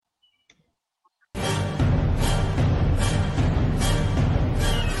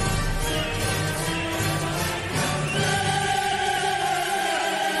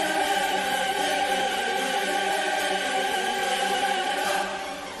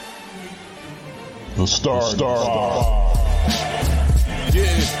The Star.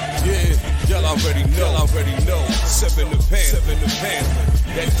 Yeah, y'all already know. Seven the pan.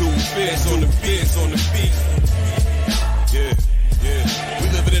 That dude Biz on the beat. Yeah. We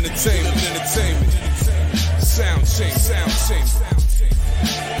live in entertainment. Sound change.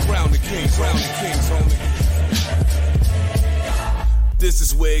 Crown the kings, homie. This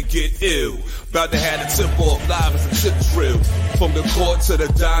is where it get ill. About to have the tip off live as a tip drill. From the court to the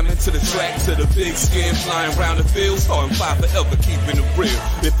diamond, to the track, to the big skin, flying around the field, starting five forever, keeping it real.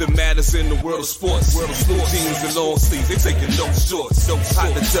 If it matters in the world of sports, jeans and long sleeves, they taking no shorts. Hot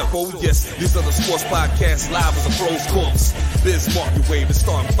to death, oh yes, these are the sports podcasts live as a pros course. Biz mark your wave, the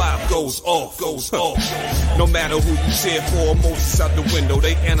starting five goes off. No matter who you cheer for, emotions out the window,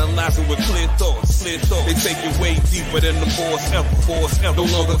 they analyzing with clear thoughts. They take it way deeper than the force ever. No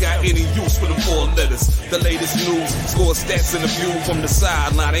longer got any use for the four letters. The latest news, score stats and the view from the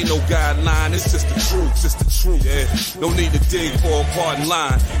sideline. Ain't no guideline, it's just the truth. Yeah, no need to dig for a pardon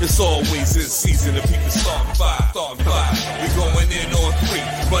line. It's always in season if people start five. We going in on three,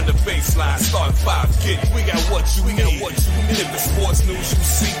 run the baseline, start five. We got what you need. If the sports news you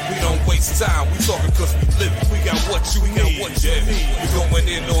see, we don't waste time. We talking cause we live it. We got what you need. We going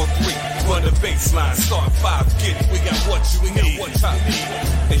in on three, run the baseline, start five. We got what you need.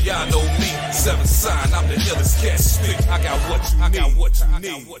 And y'all know me, seven sign, I'm the illest cat stick. I got what you need.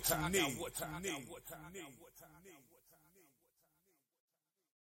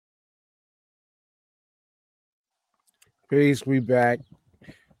 Peace, we back.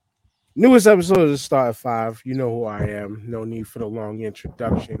 Newest episode of the Start at 5. You know who I am. No need for the long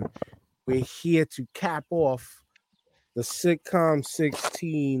introduction. We're here to cap off the Sitcom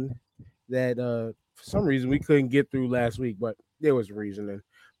 16 that for some reason we couldn't get through last week, but there was reasoning.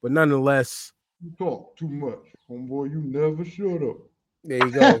 But nonetheless, you talk too much, homeboy. You never shut up. There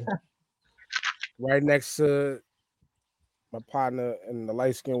you go. Right next to my partner and the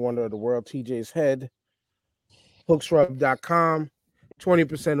light-skinned wonder of the world, TJ's head, hooksrub.com.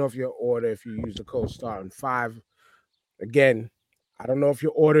 20% off your order if you use the code STARTING5. Again, I don't know if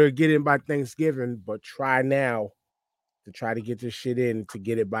your order will get in by Thanksgiving, but try now to try to get this shit in to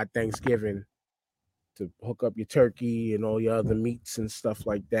get it by Thanksgiving, to hook up your turkey and all your other meats and stuff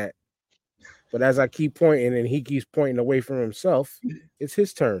like that. But as I keep pointing and he keeps pointing away from himself, it's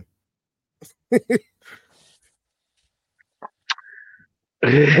his turn.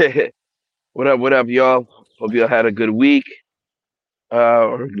 What up, y'all? Hope y'all had a good week,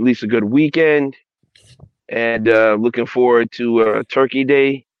 or at least a good weekend. And looking forward to Turkey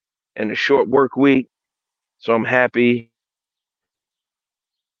Day and a short work week. So I'm happy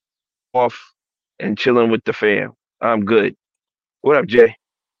off and chilling with the fam. I'm good. What up, Jay?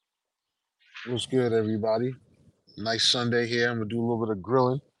 What's good, everybody? Nice Sunday here. I'm gonna do a little bit of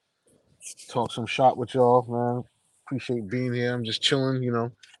grilling, talk some shop with y'all, man. Appreciate being here. I'm just chilling,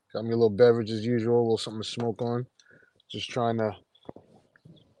 Got me a little beverage as usual, a little something to smoke on. Just trying to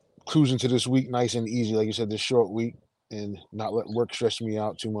cruise into this week nice and easy, like you said, this short week, and not let work stress me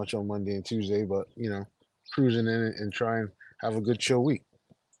out too much on Monday and Tuesday, but cruising in and try and have a good chill week.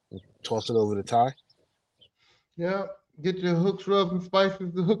 Toss it over to Ty. Yeah, get your hooks, rubs, and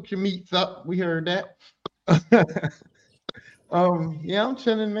spices to hook your meats up. We heard that. Yeah, I'm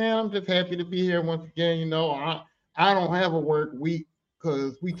chilling, man. I'm just happy to be here once again. I don't have a work week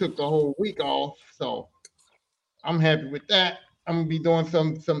because we took the whole week off, so I'm happy with that. I'm gonna be doing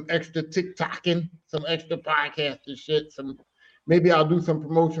some extra TikToking, some extra podcasting shit. Maybe I'll do some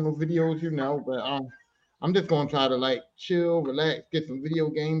promotional videos, but I'm just gonna try to chill, relax, get some video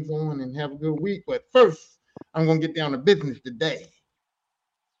games on, and have a good week. But first, I'm gonna get down to business today.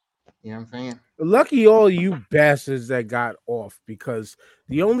 You know what I'm saying? Lucky all you bastards that got off, because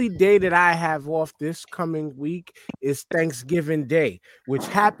the only day that I have off this coming week is Thanksgiving Day, which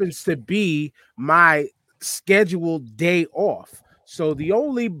happens to be my scheduled day off. So the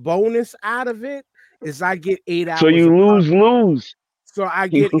only bonus out of it is I get 8 hours. So you lose. So I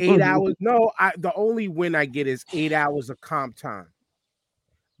get 8 hours. No, the only win I get is 8 hours of comp time.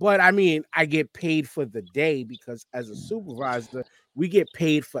 But I mean, I get paid for the day because as a supervisor, we get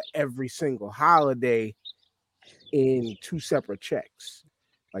paid for every single holiday in 2 separate checks.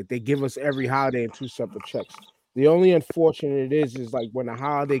 Like they give us every holiday in 2 separate checks. The only unfortunate is when a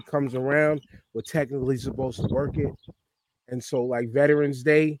holiday comes around, we're technically supposed to work it. And so Veterans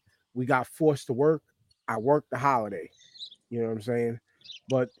Day, we got forced to work. I worked the holiday. You know what I'm saying?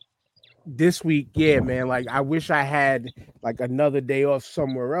 But this week, yeah, man, I wish I had another day off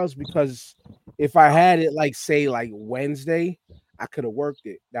somewhere else, because if I had it say Wednesday, I could have worked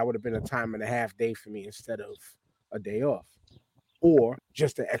it. That would have been a time and a half day for me instead of a day off, or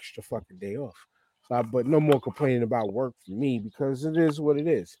just an extra fucking day off. But no more complaining about work for me because it is what it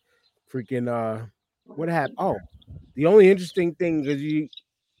is. Freaking what happened? Oh, the only interesting thing the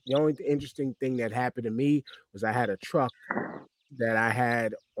only interesting thing that happened to me was I had a truck that I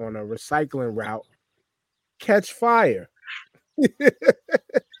had on a recycling route catch fire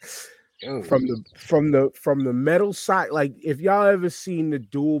Oh, from the metal side. Like if y'all ever seen the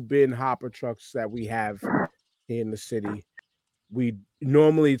dual bin hopper trucks that we have here in the city, we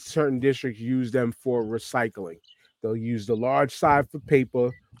normally certain districts use them for recycling. They'll use the large side for paper,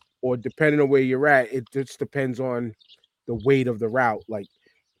 or depending on where you're at, it just depends on the weight of the route. Like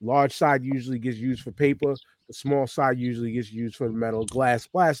large side usually gets used for paper, the small side usually gets used for metal, glass,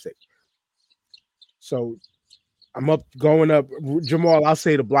 plastic. So I'm going up Jamal. I'll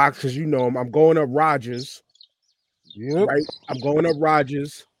say the blocks because you know him. I'm going up Rogers, yep. right? I'm going up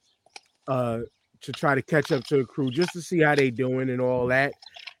Rogers uh, to try to catch up to the crew just to see how they doing and all that.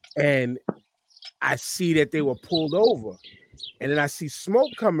 And I see that they were pulled over, and then I see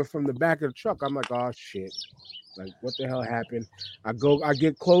smoke coming from the back of the truck. I'm like, oh shit! Like, what the hell happened? I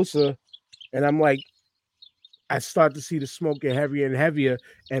get closer, and I'm like, I start to see the smoke get heavier and heavier,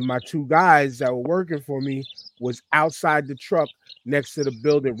 and my two guys that were working for me was outside the truck next to the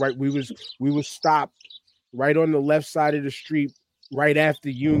building. Right, we was stopped right on the left side of the street, right after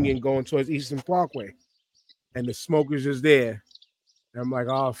Union, going towards Eastern Parkway, and the smoke was just there. And I'm like,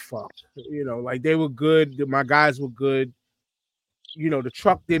 oh fuck, like they were good. My guys were good. The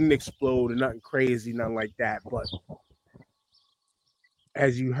truck didn't explode or nothing crazy, nothing like that. But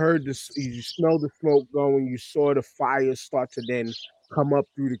as you heard this, you smelled the smoke going, you saw the fire start to then come up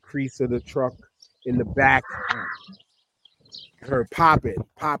through the crease of the truck in the back. You heard popping,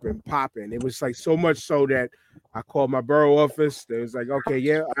 popping, popping. It was like so much so that I called my borough office. They was like, okay,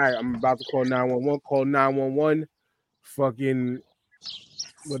 yeah, all right, I'm about to call 911. Call 911. Fucking,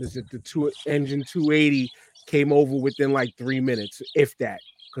 what is it? The engine 280 came over within like 3 minutes, if that,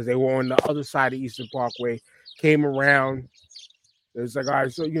 because they were on the other side of Eastern Parkway. Came around. It was like, all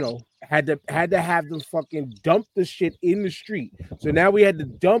right, so had to have them fucking dump the shit in the street. So now we had to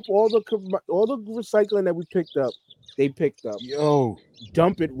dump all the recycling that we picked up. They picked up, Yo,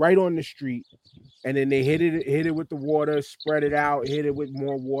 dump it right on the street, and then they hit it with the water, spread it out, hit it with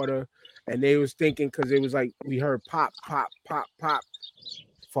more water, and they was thinking because it was like we heard pop, pop, pop, pop,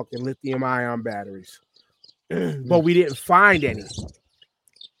 fucking lithium ion batteries, but we didn't find any,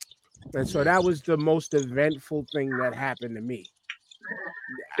 and so that was the most eventful thing that happened to me.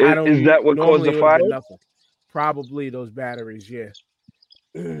 I Is don't that what caused normally the it would have fire? been nothing. Probably those batteries, yeah.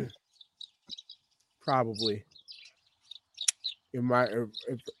 Probably. In my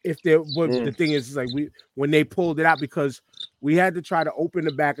if there, but the thing is like when they pulled it out, because we had to try to open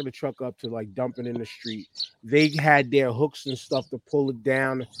the back of the truck up to like dump it in the street. They had their hooks and stuff to pull it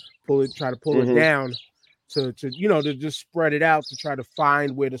down, try to pull it down to to just spread it out to try to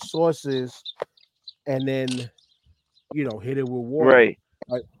find where the source is, and then hit it with water. Right.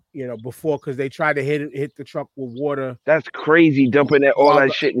 Like, before, because they tried to hit the truck with water That's crazy dumping all while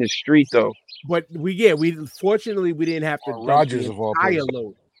that shit in the street though. but we fortunately we didn't have to on dump Rogers the of all entire places.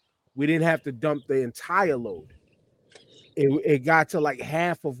 load. We didn't have to dump the entire load. It got to like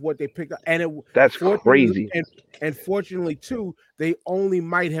half of what they picked up, and That's fortunately crazy. and fortunately too, they only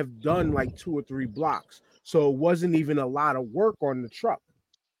might have done like 2 or 3 blocks, so it wasn't even a lot of work on the truck.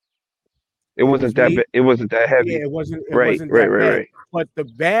 It It wasn't was that made, it wasn't that yeah, heavy. it wasn't Right, right, that right, bad. right. But the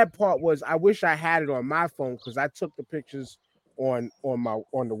bad part was, I wish I had it on my phone because I took the pictures on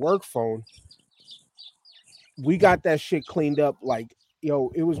the work phone. We got that shit cleaned up like, it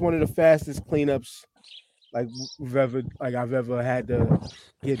was one of the fastest cleanups like I've ever had to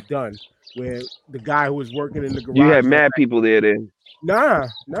get done. Where the guy who was working in the You had garage mad people there then. nah,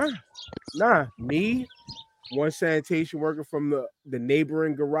 me, one sanitation worker from the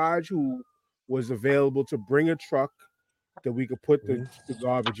neighboring garage who was available to bring a truck that we could put the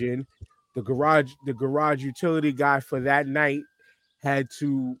garbage in. The garage utility guy for that night had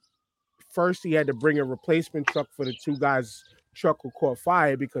to first he had to bring a replacement truck for the 2 guys truck who caught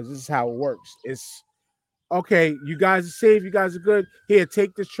fire, because this is how it works. It's okay, you guys are safe, you guys are good. Here,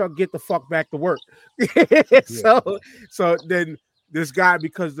 take this truck, get the fuck back to work. So then this guy,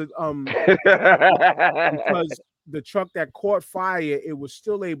 because the truck that caught fire, it was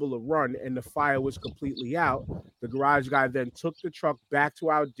still able to run and the fire was completely out. The garage guy then took the truck back to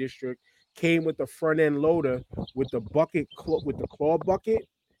our district, came with the front end loader with the bucket with the claw bucket.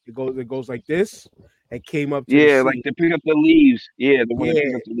 It goes like this, and came up to the Yeah, like scene. to pick up the leaves. Yeah, the one to pick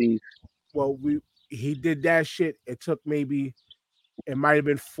Yeah, up the leaves. well, he did that shit. It took it might have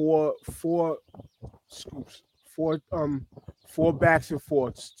been four scoops, 4 backs and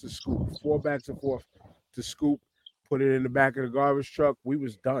forths to scoop, 4 backs and forth to scoop, put it in the back of the garbage truck. We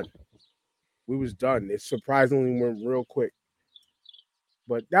was done. It surprisingly went real quick.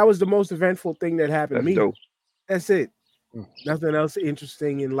 But that was the most eventful thing that happened to That's me. dope. That's it. Nothing else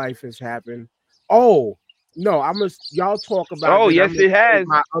interesting in life has happened. Oh, no, y'all talk about Oh, it. yes, it has.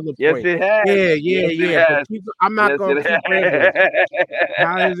 My other Yes, point. it has. Yeah. Yes, it But has. I'm not Yes, gonna it keep rambling.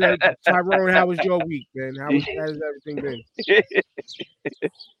 How is that, has. Tyrone? How was your week, man? How has everything been?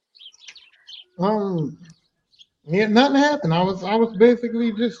 Yeah, nothing happened. I was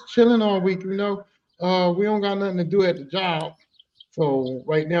basically just chilling all week. We don't got nothing to do at the job. So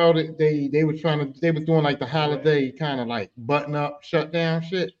right now they were they was doing like the holiday kind of like button up, shutdown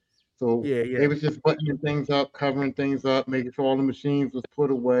shit. So Yeah. they was just buttoning things up, covering things up, making sure all the machines was put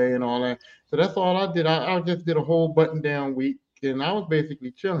away and all that. So that's all I did. I just did a whole button down week, and I was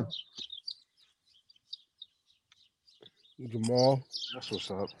basically chilling. Jamal. That's what's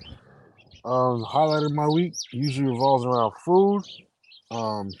up. Highlight of my week usually revolves around food.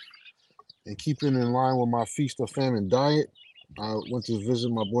 Um, and keeping in line with my feast of famine diet, I went to visit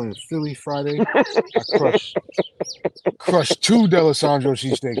my boy in Philly Friday. I crushed 2 Delisandro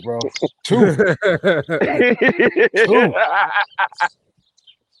cheesesteaks, bro. 2. 2.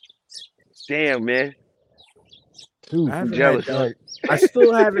 Damn, man. 2. I I'm haven't jealous. Right. I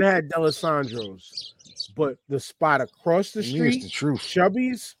still haven't had Delisandro's, but the spot across the To me, it's street, the truth.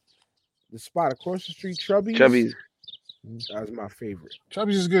 Chubby's, the spot across the street, Chubby's, Chubby's. that was my favorite.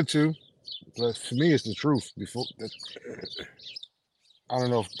 Chubby's is good too, but for me, it's the truth. I don't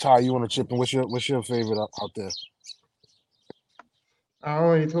know if Ty, you want to chip in? What's your favorite out there? I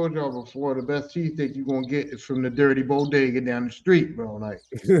already told y'all before, the best cheesesteak you're gonna get is from the dirty bodega down the street, bro. Like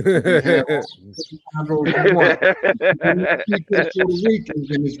you can have all the tacos you want. Cheesesteak for the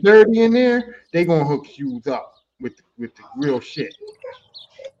weekends and it's dirty in there, they gonna hook you up with the real shit.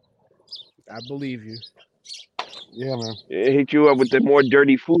 I believe you. Yeah, man. It hit you up with the more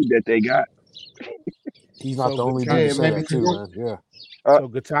dirty food that they got. He's not So the only Gatano- dude to Yeah, say maybe that too, man. Yeah. So I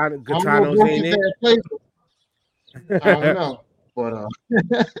don't know Gatano's ain't if it? place. I don't know.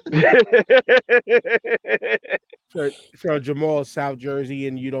 But So Jamal, South Jersey,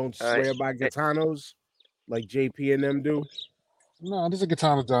 and you don't All right. swear by Gatano's like JP and them do? No, there's a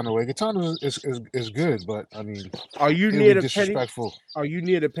Katana down the way. Katana is good, but I mean, Are you it'll near be the penny? disrespectful. Are you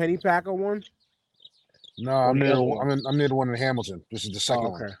near the penny packer one? No, Or I'm the near other the one? I'm near the one in Hamilton. This is the second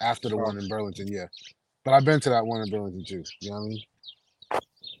okay. one after the Oh. one in Burlington. Yeah, but I've been to that one in Burlington too. You know what I mean?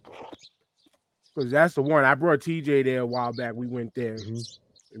 Because that's the one. I brought TJ there a while back. We went there,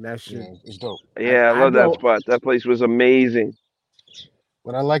 and that shit. Yeah, it's dope. Yeah, I love that spot. That place was amazing.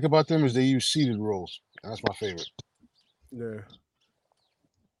 What I like about them is they use seeded rolls. That's my favorite. Yeah.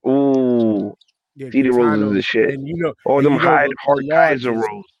 Ooh, seeded rolls is the Gatano's, shit. and you know, All and them you know hard the large Kaiser is,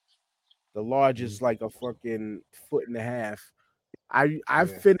 rolls. the large is like a fucking foot and a half. I Yeah.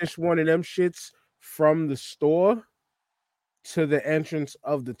 finished one of them shits from the store to the entrance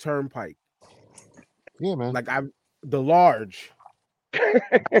of the turnpike. Yeah, man. Like the large. I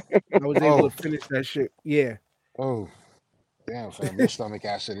was able Oh. to finish that shit. Yeah. Oh, damn, fam. Your stomach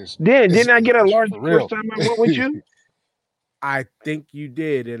acid is Didn't I get a large for the real. first time I went with you? I think you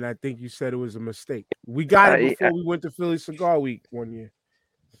did, and I think you said it was a mistake. We got it before we went to Philly Cigar Week one year.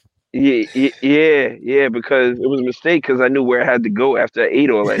 Yeah, because it was a mistake because I knew where I had to go after I ate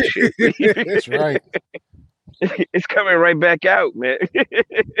all that shit. That's right. It's coming right back out, man.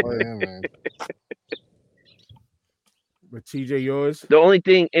 Oh, yeah, man. But TJ, yours? The only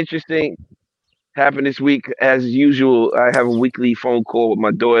thing interesting happened this week, as usual. I have a weekly phone call with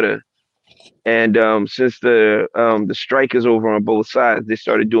my daughter, and since the strike is over on both sides, they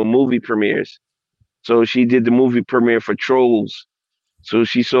started doing movie premieres. So she did the movie premiere for Trolls. So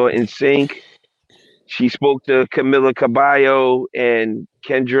she saw In Sync. She spoke to Camila Cabello and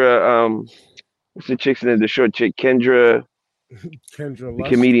Kendra. What's the chick's name? The short chick, Kendra the Lust.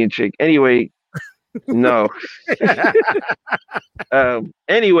 comedian chick. Anyway, no.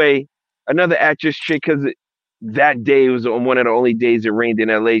 Anyway, another actress chick, because that day was on one of the only days it rained in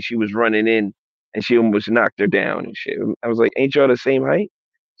LA. She was running in and she almost knocked her down and shit. I was like, "Ain't y'all the same height?"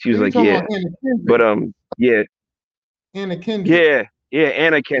 She was like, "Yeah," but yeah, Anna Kendrick. yeah,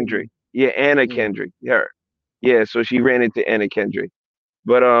 Anna Kendrick, yeah, Anna Kendrick, her, yeah. So she ran into Anna Kendrick,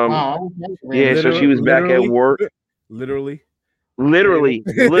 but Wow. yeah. So she was back at work. Literally,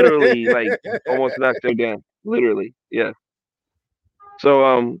 Literally, like almost knocked her down. Literally, yeah.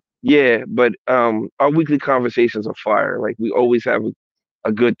 So yeah, but our weekly conversations are fire. Like we always have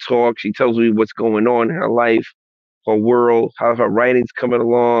a good talk. She tells me what's going on in her life, her world, how her writing's coming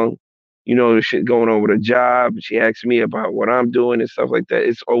along. the shit going on with her job. She asks me about what I'm doing and stuff like that.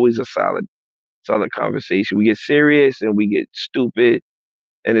 It's always a solid conversation. We get serious and we get stupid,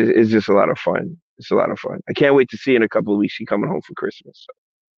 and it's just a lot of fun. It's a lot of fun. I can't wait to see her in a couple of weeks. She's coming home for Christmas.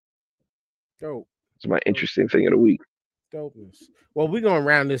 So Dope. it's my Dope. interesting thing of the week. Dopeness. Well, we're gonna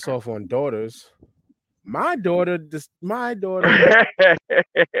round this off on daughters. My daughter,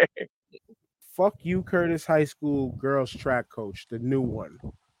 fuck you, Curtis High School girls track coach, the new one.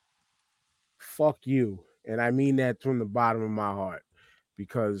 Fuck you. And I mean that from the bottom of my heart.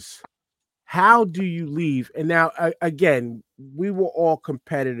 Because how do you leave? And now, again, we were all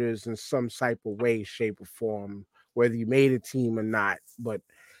competitors in some type of way, shape, or form, whether you made a team or not. But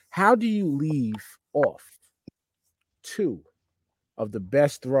how do you leave off two of the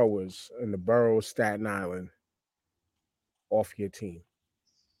best throwers in the borough of Staten Island off your team?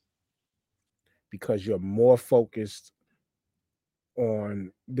 Because you're more focused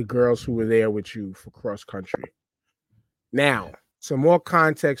on the girls who were there with you for cross country. Now, some more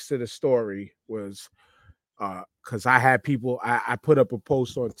context to the story was because I had people, I put up a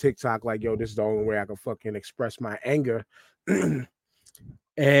post on TikTok like, yo, this is the only way I can fucking express my anger.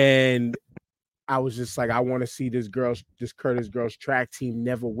 And I was just like, I want to see this Curtis girls track team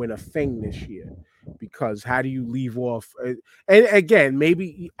never win a thing this year. Because how do you leave off? And again,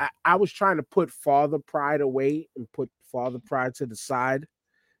 maybe I was trying to put father pride away and put father pride to the side.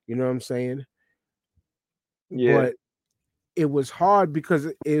 You know what I'm saying? Yeah. But it was hard because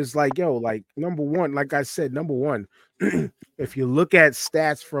it was like, yo, like number one, like I said, number one, if you look at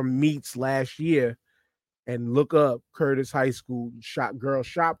stats from meets last year and look up Curtis High School girl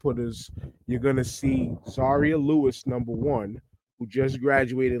shot putters, you're gonna see Zaria Lewis, number one, who just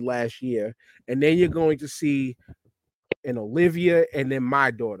graduated last year, and then you're going to see an Olivia and then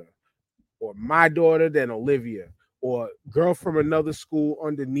my daughter, or my daughter, then Olivia, or girl from another school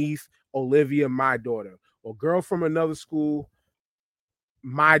underneath Olivia, my daughter, or girl from another school,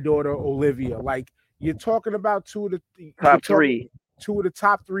 my daughter, Olivia. Like you're talking about two of the top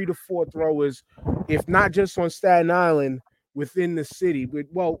 3 to 4 throwers, if not just on Staten Island, within the city. But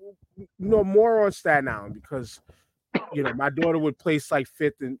more on Staten Island because my daughter would place like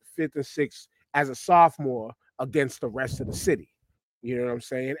fifth and sixth as a sophomore against the rest of the city. You know what I'm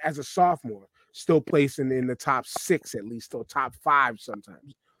saying? As a sophomore, still placing in the top 6 at least, or top 5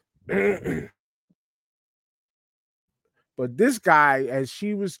 sometimes. But this guy, as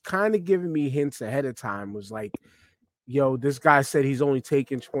she was kind of giving me hints ahead of time, was like, yo, this guy said he's only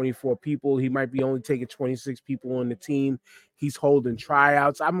taking 24 people. He might be only taking 26 people on the team. He's holding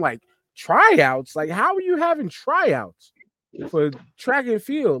tryouts. I'm like, tryouts? Like, how are you having tryouts for track and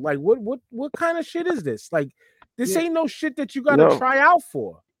field? Like, what kind of shit is this? Like, this ain't no shit that you got to try out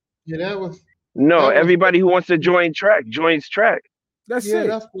for. Yeah, everybody who wants to join track joins track. That's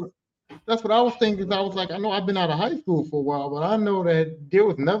it. That's what I was thinking. I was like, I know I've been out of high school for a while, but I know that there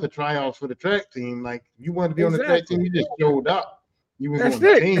was never tryouts for the track team. Like, you wanted to be on the track team, you just showed up. You was on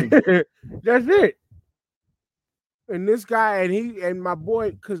the team. That's it. And this guy and my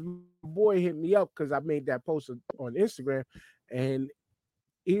boy, because my boy hit me up because I made that post on Instagram, and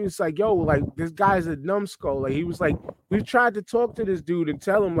he was like, yo, like, this guy's a numbskull. Like, he was like, we tried to talk to this dude and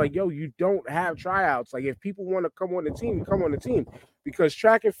tell him, like, yo, you don't have tryouts. Like, if people want to come on the team, come on the team. Because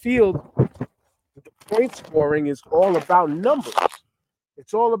track and field, point scoring is all about numbers.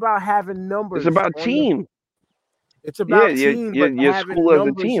 It's all about having numbers. It's about team. It's about team, but your having school as a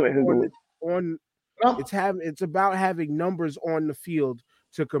numbers team. it's about having numbers on the field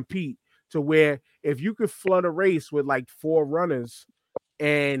to compete, to where if you could flood a race with like 4 runners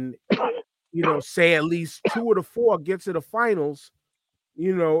and say at least 2 of the 4 get to the finals,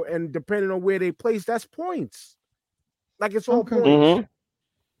 and depending on where they place, that's points. Like, it's all points.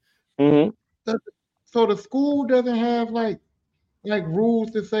 Mm-hmm. Mm-hmm. So the school doesn't have like rules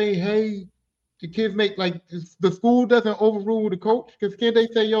to say, hey, the kids make the school doesn't overrule the coach, because can't they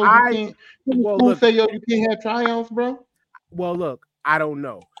say, yo, you can't? Say, yo, you can't have tryouts, bro. Well, look, I don't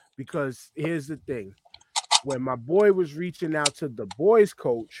know, because here's the thing. When my boy was reaching out to the boys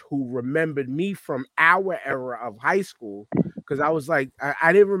coach, who remembered me from our era of high school, because I was like,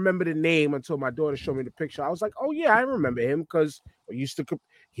 I didn't remember the name until my daughter showed me the picture. I was like, oh yeah, I remember him, because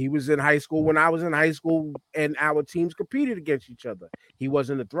he was in high school when I was in high school, and our teams competed against each other. He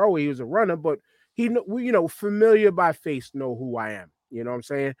wasn't a thrower, he was a runner, but familiar by face, know who I am. You know what I'm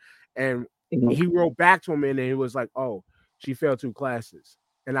saying? And he wrote back to him, and he was like, oh, she failed 2 classes.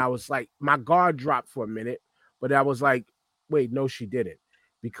 And I was like, my guard dropped for a minute. But I was like, wait, no, she didn't.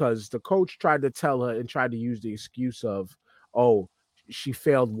 Because the coach tried to tell her and tried to use the excuse of, oh, she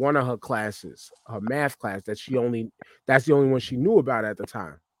failed one of her classes, her math class, that's the only one she knew about at the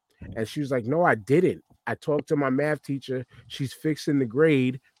time. And she was like, no, I didn't. I talked to my math teacher. She's fixing the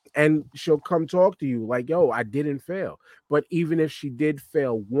grade and she'll come talk to you like, yo, I didn't fail. But even if she did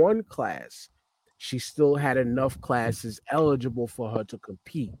fail one class, she still had enough classes eligible for her to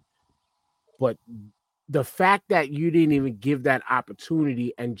compete. But the fact that you didn't even give that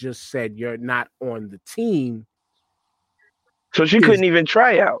opportunity and just said you're not on the team So she is couldn't even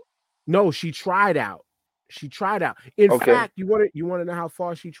try out. no, she tried out. She tried out. In Okay. fact, you want to know how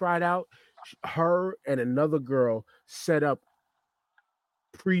far she tried out? Her and another girl set up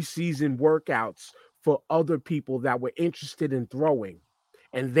preseason workouts for other people that were interested in throwing.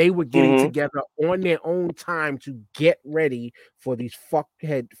 And they were getting Mm-hmm. together on their own time to get ready for these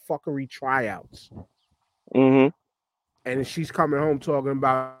fuckery tryouts. Mm-hmm. And she's coming home talking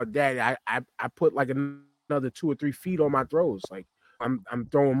about, Daddy, I put like another 2 or 3 feet on my throws. Like I'm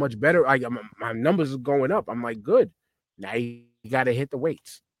throwing much better. Like my numbers are going up. I'm like, good. Now you got to hit the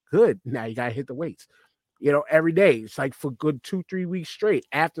weights. Good. Now you got to hit the weights. Every day. It's like for good 2-3 weeks straight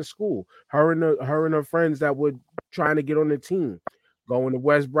after school. Her and her friends that were trying to get on the team, going to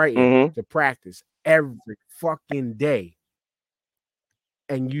West Brighton Mm-hmm. to practice every fucking day.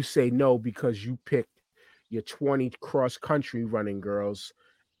 And you say no because you picked your 20 cross country running girls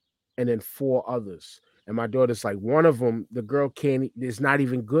and then 4 others. And my daughter's like, one of them, the girl can't is not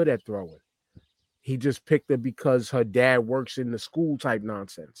even good at throwing. He just picked her because her dad works in the school type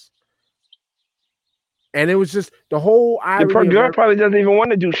nonsense. And it was just the whole The irony of girl probably doesn't even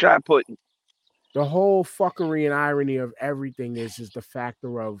want to do shot put. the whole fuckery and irony of everything is the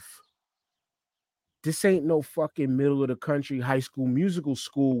factor of this ain't no fucking middle of the country high school musical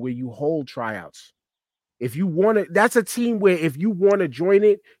school where you hold tryouts. If you want to, that's a team where if you want to join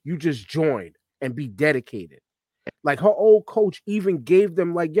it, you just join and be dedicated. Like her old coach even gave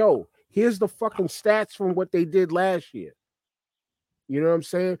them like, yo, here's the fucking stats from what they did last year. You know what I'm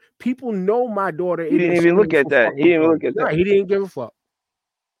saying? People know my daughter He in didn't the even look school at for that. He fucking didn't even throwing. look at No, that. he didn't give a fuck.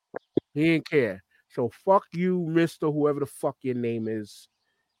 He didn't care. So fuck you, Mister, whoever the fuck your name is.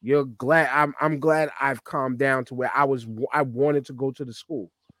 You're glad. I'm glad I've calmed down to where I wanted to go to the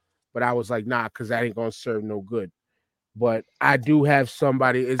school, but I was like, nah, because that ain't gonna serve no good. But I do have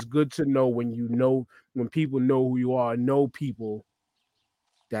somebody. It's good to know when people know who you are, know people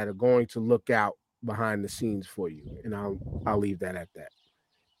that are going to look out behind the scenes for you. And I'll leave that at that.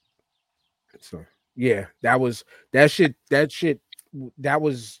 So yeah, that was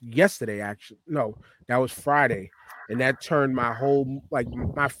yesterday actually. No, that was Friday. And that turned my whole like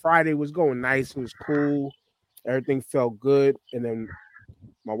my Friday was going nice. It was cool. Everything felt good. And then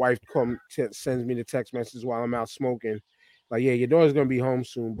my wife sends me the text message while I'm out smoking. Like, yeah, your daughter's gonna be home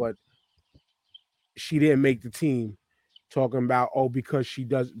soon, but she didn't make the team. Talking about because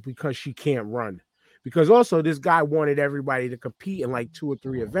she can't run. Because also this guy wanted everybody to compete in like 2 or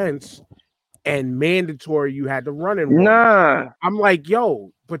 3 events and mandatory you had to run in one. Nah, I'm like,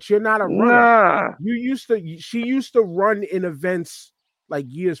 yo, but you're not a runner. nah. She used to run in events like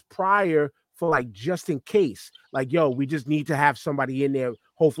years prior for like just in case. Like, yo, we just need to have somebody in there.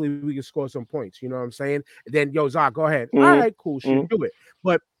 Hopefully we can score some points. You know what I'm saying? And then, yo, Zah, go ahead. All Mm-hmm. right, cool. She'll do it.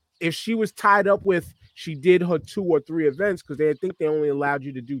 But if she was tied up with she did her 2 or 3 events because they think they only allowed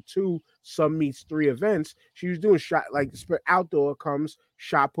you to do 2, some meets 3 events. She was doing shot like outdoor comes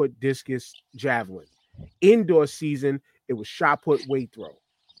shot put, discus, javelin. Indoor season, it was shot put, weight throw.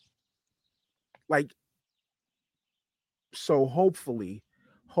 Like, so hopefully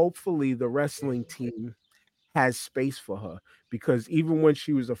the wrestling team has space for her because even when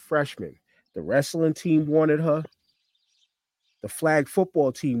she was a freshman, the wrestling team wanted her, the flag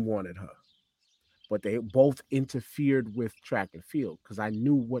football team wanted her, but they both interfered with track and field because I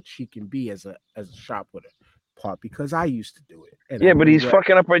knew what she can be as a shot putter, part because I used to do it and I Yeah, but knew he's what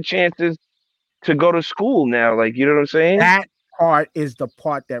fucking up her chances to go to school now. Like, you know what I'm saying? that part is the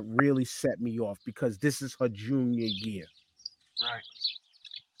part that really set me off because this is her junior year. Right.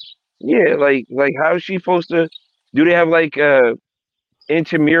 Yeah, like how is she supposed to? Do they have like a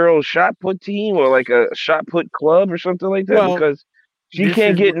intramural shot put team or like a shot put club or something like that? Well, Because she this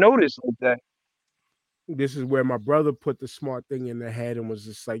can't is get noticed like that. this is where my brother put the smart thing in the head and was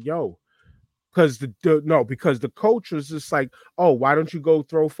just like, yo, because the coach was just like, oh, why don't you go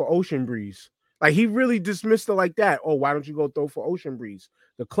throw for Ocean Breeze? Like he really dismissed it like that. Oh, why don't you go throw for Ocean Breeze,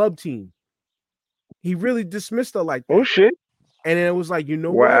 the club team? He really dismissed her like Oh that. shit! And then it was like, you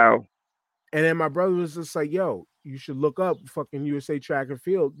know what? Wow. And then my brother was just like, yo, you should look up fucking USA track and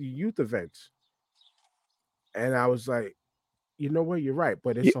field, the youth events. And I was like, you know what? You're right.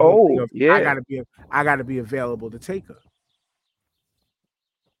 But it's the whole thing Oh of yeah. I gotta be available to take her.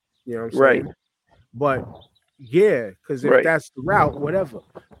 You know what I'm Right. saying? But yeah, because if Right. that's the route, whatever.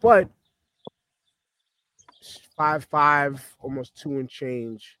 but 5'5", almost 2 and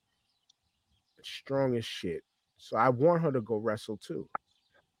change, strong as shit. So I want her to go wrestle too,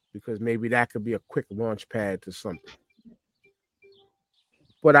 because maybe that could be a quick launch pad to something.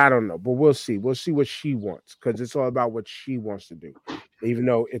 But I don't know. But we'll see. We'll see what she wants, because it's all about what she wants to do. Even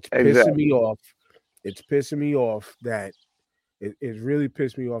though it's pissing Exactly. me off, it's pissing me off that it's really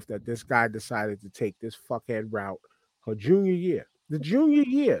pissed me off that this guy decided to take this fuckhead route her junior year. The junior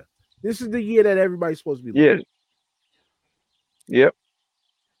year. This is the year that everybody's supposed to be Yeah. leaving. Yep.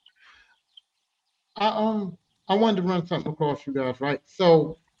 I wanted to run something across you guys, right?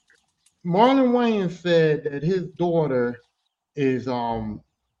 So Marlon Wayans said that his daughter is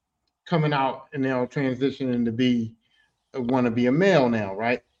coming out and now transitioning to be want to be a male now,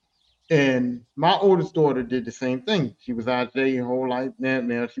 right? And my oldest daughter did the same thing. She was IJ her whole life.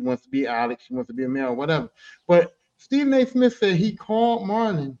 Now she wants to be Alex. She wants to be a male, whatever. But Stephen A. Smith said he called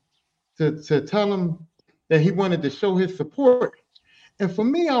Marlon to tell him that he wanted to show his support. And for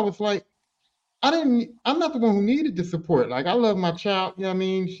me, I was like, I'm not the one who needed the support. Like, I love my child. You know what I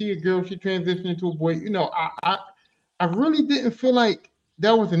mean? She a girl. She transitioned into a boy. I really didn't feel like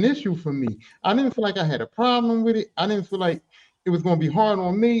that was an issue for me. I didn't feel like I had a problem with it. I didn't feel like it was going to be hard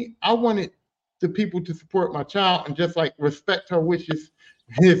on me. I wanted the people to support my child and just like respect her wishes,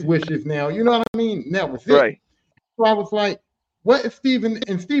 his wishes now. You know what I mean? And that was it. Right. So I was like, what is Stephen?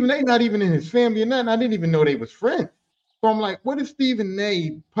 And Stephen A. not even in his family or nothing. I didn't even know they was friends. So I'm like, what is Stephen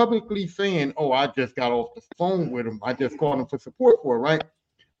A. publicly saying? Oh, I just got off the phone with him. I just called him for support for, right?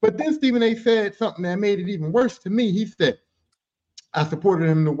 But then Stephen A. said something that made it even worse to me. He said, I supported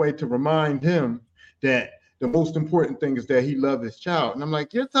him in a way to remind him that the most important thing is that he loved his child. And I'm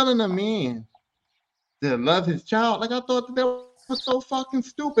like, you're telling a man that love his child? Like, I thought that was so fucking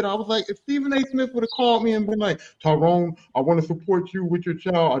stupid. I was like, if Stephen A. Smith would have called me and been like, Tyrone, I want to support you with your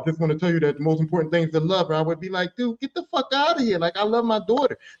child. I just want to tell you that the most important thing is to love her. I would be like, dude, get the fuck out of here. Like, I love my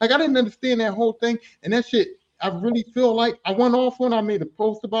daughter. Like, I didn't understand that whole thing. And that shit, I really feel like I went off when I made a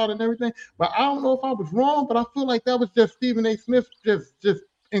post about it and everything. But I don't know if I was wrong, but I feel like that was just Stephen A. Smith just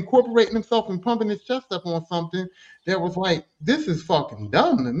incorporating himself and pumping his chest up on something that was like, this is fucking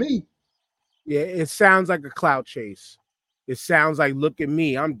dumb to me. Yeah, it sounds like a clout chase. It sounds like, look at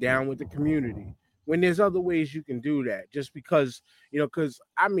me, I'm down with the community. When there's other ways you can do that, just because, because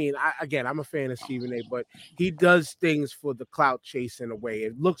I mean, I'm a fan of Stephen A., but he does things for the clout chase in a way.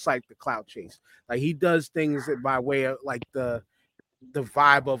 It looks like the clout chase. Like, he does things by way of like the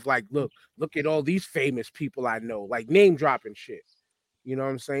vibe of like, look at all these famous people I know, like name dropping shit. You know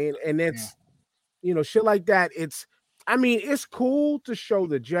what I'm saying? And it's, shit like that. It's cool to show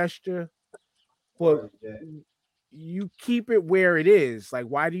the gesture, but you keep it where it is. Like,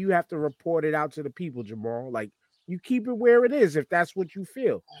 why do you have to report it out to the people, Jamal? Like, you keep it where it is if that's what you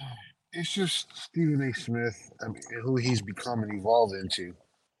feel. It's just Stephen A. Smith, who he's become and evolved into,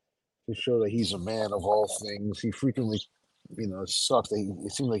 to show that he's a man of all things. He frequently, it sucks that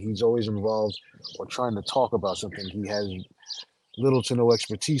it seems like he's always involved or trying to talk about something he has little to no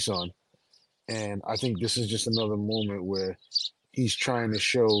expertise on. And I think this is just another moment where he's trying to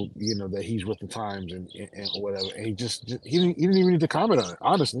show, that he's with the times and whatever. And he didn't even need to comment on it,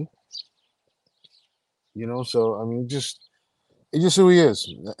 honestly. So I mean, it's just who he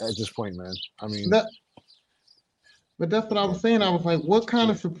is at this point, man. I mean, but that's what I was saying. I was like, what kind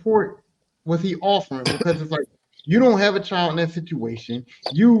of support was he offering? Because it's like, you don't have a child in that situation.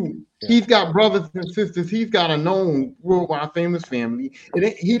 He's got brothers and sisters. He's got a known worldwide famous family.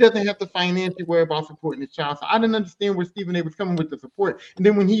 He doesn't have to financially worry about supporting his child. So I didn't understand where Stephen A. was coming with the support. And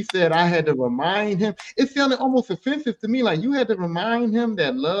then when he said I had to remind him, it sounded almost offensive to me. Like, you had to remind him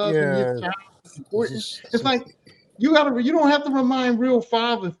that love and his child is important. It's like, you don't have to remind real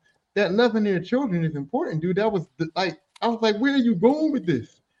fathers that loving their children is important, dude. That was I was like, where are you going with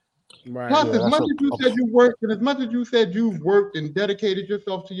this? Right. Plus, as much as you said you worked, and as much as you said you've worked and dedicated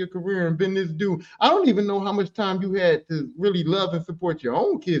yourself to your career and been this dude, I don't even know how much time you had to really love and support your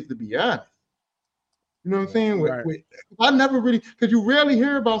own kids, to be honest. You know what I'm saying? Right. I never really, because you rarely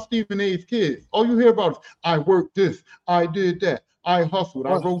hear about Stephen A.'s kids. All you hear about is, I worked this, I did that, I hustled,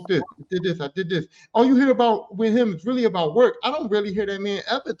 I wrote this, I did this. All you hear about with him is really about work. I don't really hear that man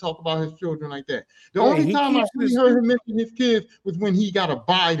ever talk about his children like that. The only time I really heard him mention his kids was when he got to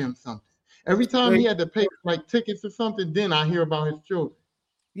buy them something. Every time he had to pay like tickets or something, then I hear about his children.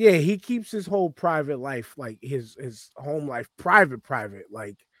 Yeah, he keeps his whole private life, like his home life, private.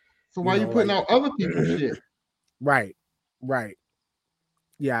 Like, so why you putting out other people's shit? Right.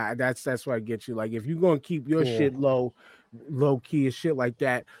 Yeah, that's why I get you. Like, if you're gonna keep your shit low key and shit like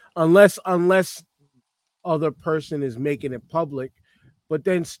that, unless other person is making it public, but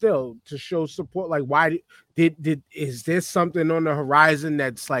then still to show support. Like, why did is there something on the horizon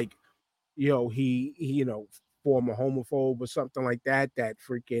that's like, he former homophobe or something like that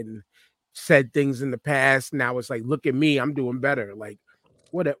freaking said things in the past. Now it's like, look at me, I'm doing better. Like,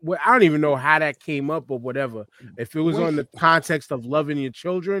 what I don't even know how that came up or whatever. If it was on Wait, the context of loving your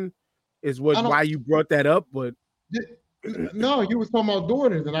children, is I don't. why you brought that up. But No, you was talking about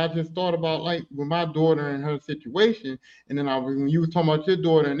daughters, and I just thought about like with my daughter and her situation, and then when you was talking about your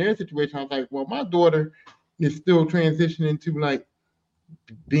daughter and their situation, I was like, well, my daughter is still transitioning to like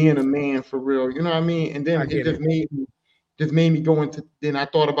being a man for real, you know what I mean? And I then it get it. just made me go into. Then I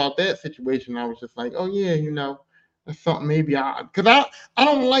thought about that situation. I was just like, oh yeah, that's something maybe because I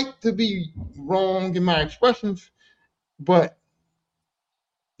don't like to be wrong in my expressions, but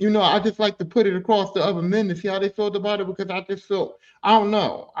I just like to put it across to other men to see how they felt about it because I just felt, I don't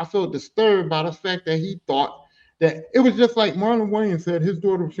know, I felt disturbed by the fact that he thought that it was just like Marlon Wayans said his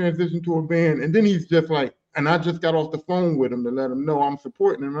daughter was transitioned to a band, and then he's just like, and I just got off the phone with him to let him know I'm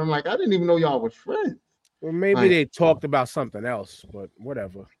supporting him. I'm like, I didn't even know y'all was friends. Well, maybe Like, they talked about something else, but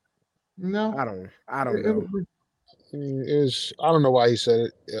whatever. you know, I don't it know. was, Is I don't know why he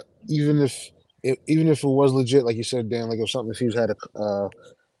said it. Even if it was legit, like you said, Dan, like if something if he was had a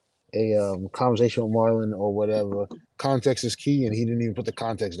conversation with Marlon or whatever, context is key, and he didn't even put the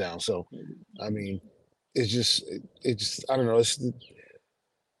context down. So, I mean, it just I don't know.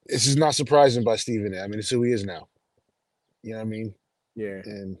 It's just not surprising by Steven. I mean, it's who he is now. You know what I mean? Yeah.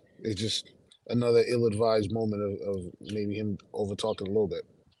 And it's just another ill-advised moment of maybe him over talking a little bit.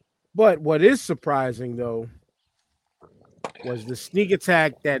 But what is surprising though was the sneak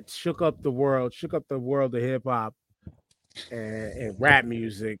attack that shook up the world of hip hop and rap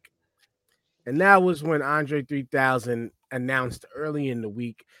music. And that was when Andre 3000 announced early in the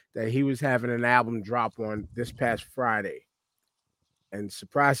week that he was having an album drop on this past Friday. And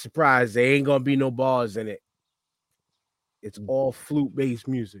surprise, surprise, there ain't gonna be no bars in it. It's all flute based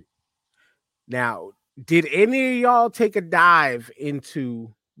music. Now, did any of y'all take a dive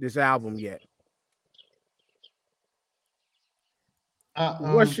into this album yet?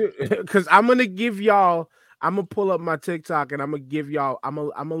 What's your because I'm gonna give y'all, I'm gonna pull up my TikTok and I'm gonna give y'all, I'm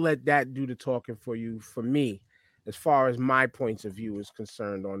gonna let that do the talking for you, for me, as far as my points of view is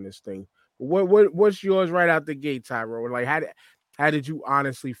concerned on this thing. What's yours right out the gate, Tyrone? Like, how did you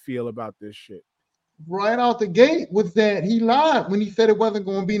honestly feel about this shit? right out the gate was that he lied when he said it wasn't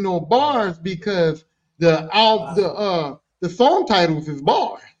going to be no bars because the song titles is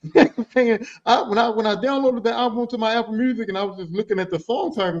bars. Saying when I downloaded the album to my Apple Music and I was just looking at the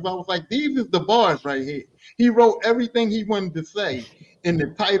song titles, I was like, these is the bars right here. He wrote everything he wanted to say in the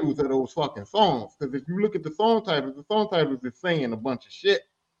titles of those fucking songs. Because if you look at the song titles is saying a bunch of shit.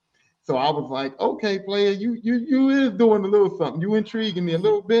 So I was like, okay, player, you is doing a little something. You intriguing me a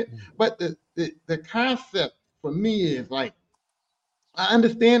little bit. But the concept for me is like, I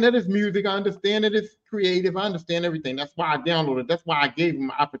understand that it's music. I understand that it's creative. I understand everything. That's why I downloaded. That's why I gave him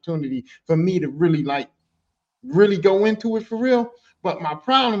an opportunity for me to really go into it for real. But my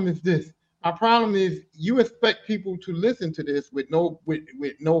problem is this. My problem is you expect people to listen to this with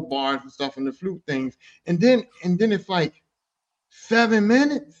no bars and stuff and the flute things, and then it's like 7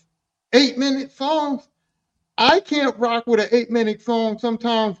 minutes, 8 minute songs. I can't rock with an 8 minute song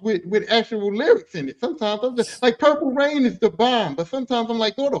sometimes with actual lyrics in it. Sometimes I'm just like Purple Rain is the bomb, but sometimes I'm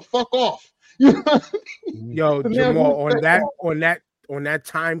like, go the fuck off. You know what I mean? Yo, So now you Jamal, on expect that on that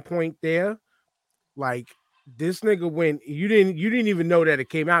time point there, like, this nigga went, you didn't even know that it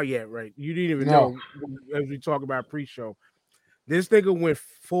came out yet, right? You didn't even No, know, as we talk about pre-show. This nigga went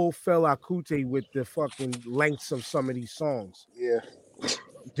full Fela Kuti with the fucking lengths of some of these songs. yeah,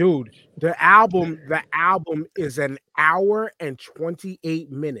 Dude, the album is an hour and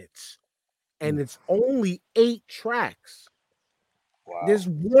 28 minutes, and it's only 8 tracks. wow, There's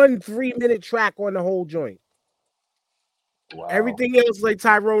one 3-minute track on the whole joint. wow. Everything else, like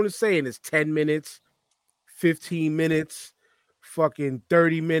Tyrone is saying, is 10 minutes, 15 minutes, fucking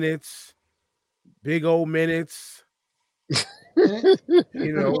 30 minutes, big old minutes, and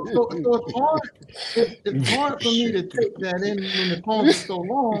you so, know. so it's hard. It's hard for me to take that in when the songs are so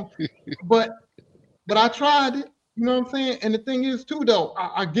long, but I tried it. You know what I'm saying? And the thing is, too, though,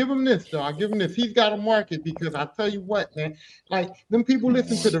 I give him this, though. I give him this. He's got a market because I tell you what, man, like, them people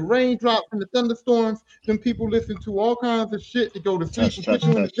listen to the raindrops and the thunderstorms. Them people listen to all kinds of shit to go to sleep Touch, and put touch,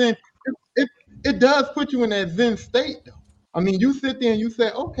 you in the touch. zen. It does put you in that zen state, though. I mean, you sit there and you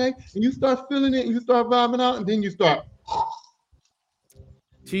say, okay, and you start feeling it and you start vibing out, and then you start,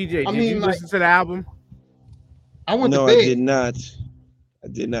 TJ, I did you mean, like, listen to the album? I went to No, I bed. did not. I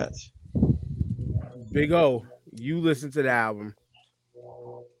did not. Big O, you listen to the album.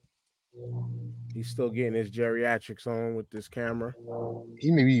 He's still getting his geriatrics on with this camera. He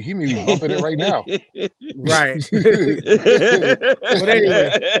may be bumping it right now. Right. But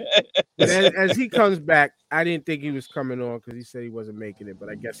anyway, but as he comes back, I didn't think he was coming on because he said he wasn't making it, but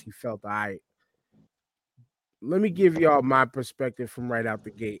I guess he felt all right. Let me give y'all my perspective from right out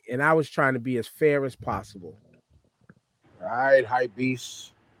the gate. And I was trying to be as fair as possible. All right, hype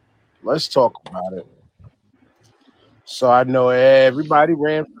beast. Let's talk about it. So I know everybody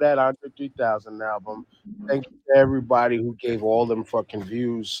ran for that Andre 3000 album. Thank you to everybody who gave all them fucking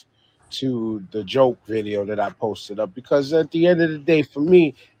views to the joke video that I posted up because at the end of the day, for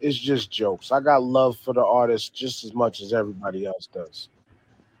me, it's just jokes. I got love for the artist just as much as everybody else does.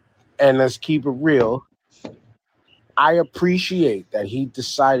 And let's keep it real. I appreciate that he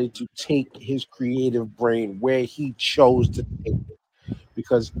decided to take his creative brain where he chose to take it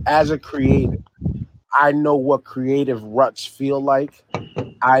because as a creative, I know what creative ruts feel like.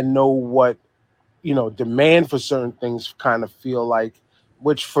 I know what demand for certain things kind of feel like,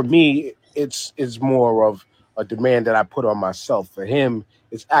 which for me it's more of a demand that I put on myself. For him,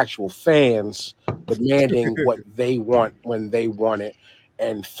 it's actual fans demanding what they want when they want it.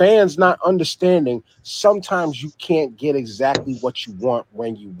 And fans not understanding sometimes you can't get exactly what you want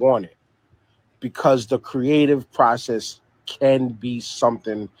when you want it because the creative process can be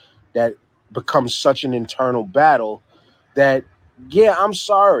something that becomes such an internal battle that, yeah, I'm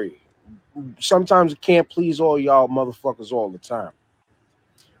sorry. Sometimes it can't please all y'all motherfuckers all the time.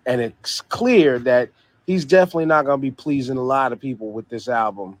 And it's clear that he's definitely not going to be pleasing a lot of people with this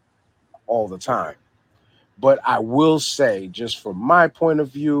album all the time. But I will say, just from my point of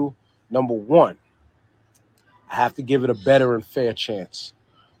view, number one, I have to give it a better and fair chance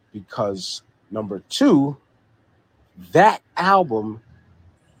because number two, that album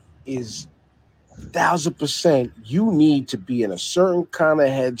is 1,000%. You need to be in a certain kind of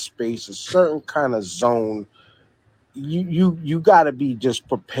headspace, a certain kind of zone. You got to be just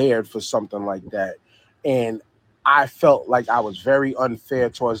prepared for something like that. And I felt like I was very unfair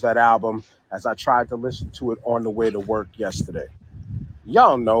towards that album as I tried to listen to it on the way to work yesterday.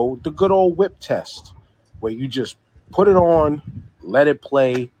 Y'all know the good old whip test where you just put it on, let it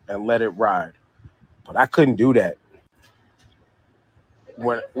play, and let it ride. But I couldn't do that.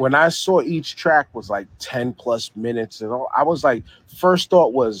 When I saw each track was like 10 plus minutes and all, I was like, first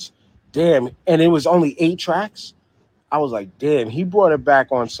thought was, damn, and it was only 8 tracks. I was like, damn, he brought it back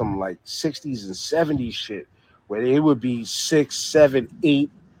on some like 60s and 70s shit where it would be 6, 7,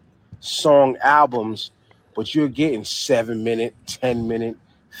 8 song albums, but you're getting 7-minute, 10-minute,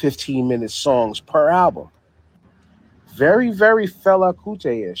 15-minute songs per album. Very, very Fela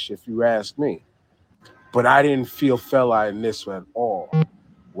Kuti-ish, if you ask me. But I didn't feel Fela in this at all.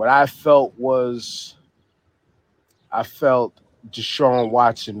 What I felt was, I felt Deshaun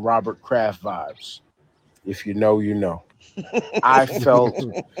Watson, Robert Kraft vibes. If you know, you know. I felt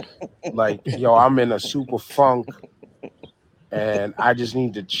like, yo, I'm in a super funk and I just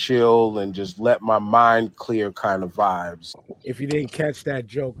need to chill and just let my mind clear kind of vibes. If you didn't catch that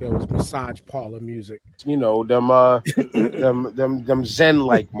joke, that was massage parlor music. You know, them Zen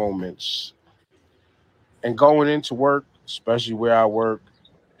like moments. And going into work, especially where I work,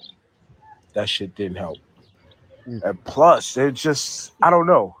 that shit didn't help. And plus, it just, I don't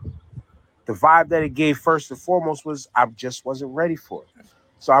know. The vibe that it gave first and foremost was I just wasn't ready for it.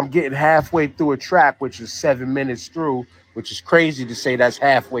 So I'm getting halfway through a track, which is 7 minutes through, which is crazy to say that's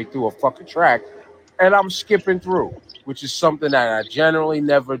halfway through a fucking track. And I'm skipping through, which is something that I generally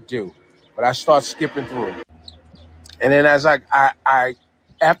never do. But I start skipping through. And then as I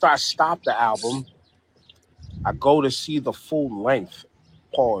after I stop the album, I go to see the full length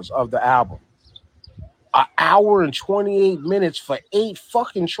pause of the album. An hour and 28 minutes for 8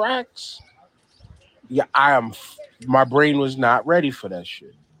 fucking tracks. Yeah, my brain was not ready for that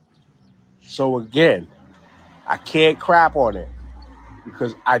shit. So again, I can't crap on it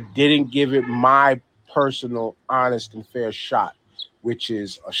because I didn't give it my personal, honest, and fair shot, which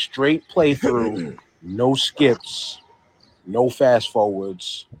is a straight playthrough, no skips, no fast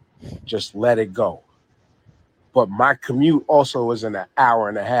forwards, just let it go. But my commute also was an hour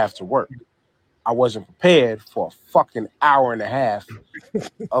and a half to work. I wasn't prepared for a fucking hour and a half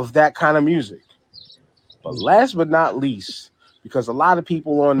of that kind of music. But last but not least, because a lot of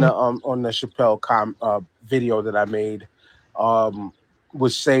people on the Chappelle video that I made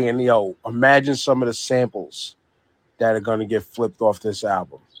was saying, yo, imagine some of the samples that are gonna get flipped off this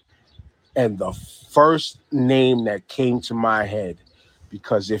album. And the first name that came to my head,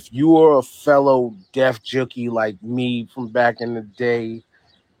 because if you are a fellow Def Jookie like me from back in the day,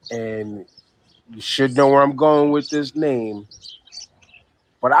 and you should know where I'm going with this name,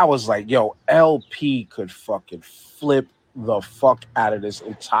 But I was like, yo, LP could fucking flip the fuck out of this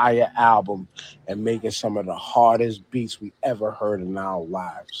entire album and make it some of the hardest beats we ever heard in our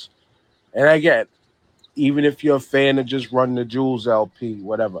lives. And again, even if you're a fan of just Run the Jewels LP,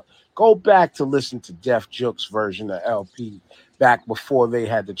 whatever, go back to listen to Def Jux version of LP back before they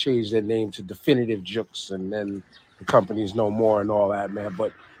had to change their name to Definitive Jux and then the company's no more and all that, man.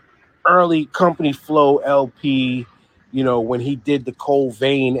 But early Company Flow LP, when he did the Cold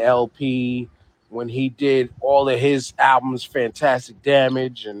Vein LP, when he did all of his albums, Fantastic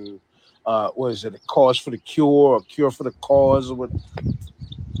Damage and what is it, A Cause for the Cure or Cure for the Cause, or what,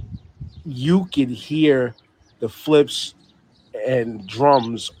 you could hear the flips and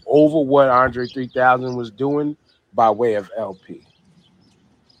drums over what Andre 3000 was doing by way of LP.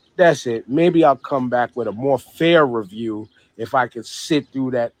 That's it. Maybe I'll come back with a more fair review if I could sit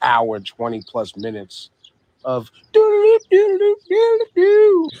through that hour and 20 plus minutes of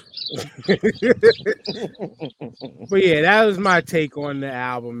But yeah, that was my take on the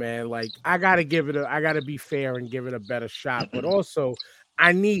album, man. Like, I gotta be fair and give it a better shot. But also,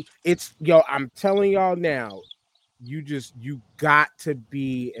 I'm telling y'all now, you got to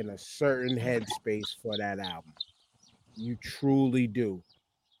be in a certain headspace for that album. You truly do.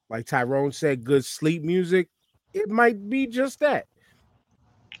 Like Tyrone said, good sleep music, it might be just that.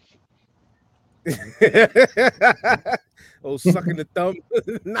 Oh, sucking the thumb.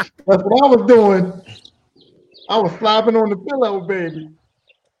 That's what I was doing. I was slobbing on the pillow, baby.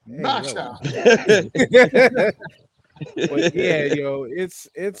 Knock out. But yeah, it's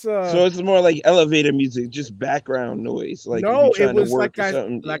So it's more like elevator music, just background noise. Like if no, you're it trying to was work or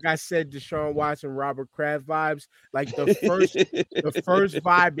something. like I said, Deshaun Watson, Robert Kraft vibes. Like the first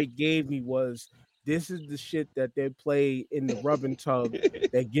vibe it gave me was, this is the shit that they play in the rubbing tub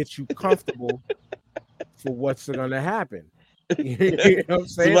that gets you comfortable for what's gonna happen. You know what I'm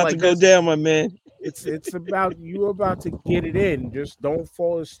It's saying? about Like to go down, my man. it's about, you about to get it in. Just don't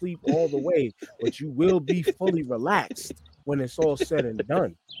fall asleep all the way, but you will be fully relaxed when it's all said and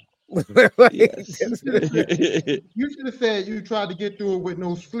done. Yes. You should have said you tried to get through it with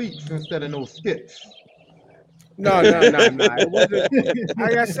no sleeps instead of no skips. No. It wasn't.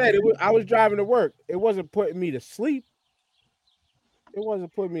 Like I said, I was driving to work. It wasn't putting me to sleep. It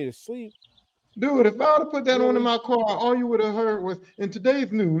wasn't putting me to sleep. Dude, if I would have put that on in my car, all you would have heard was, in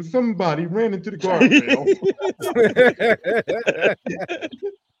today's news, somebody ran into the guardrail.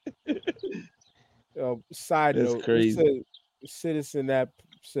 Side That's note, crazy. it said, citizen that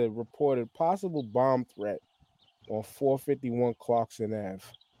said reported possible bomb threat on 451 Clarkson Ave.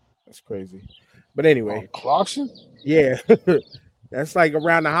 That's crazy. But anyway, Clarkson? yeah, that's like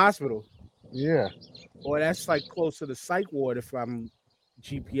around the hospital. Yeah. Or that's like close to the psych ward if I'm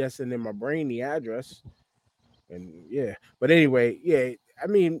GPSing in my brain the address. And yeah, but anyway, yeah. I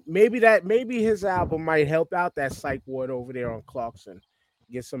mean, maybe his album might help out that psych ward over there on Clarkson,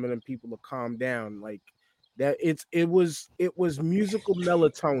 get some of them people to calm down. Like that, it was musical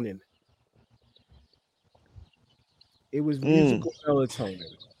melatonin. It was musical melatonin,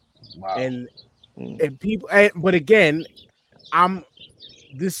 Wow. and Mm. and people. But again, I'm.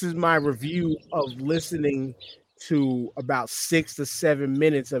 This is my review of listening to about 6 to 7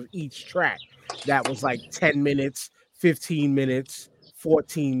 minutes of each track. That was like 10 minutes, 15 minutes,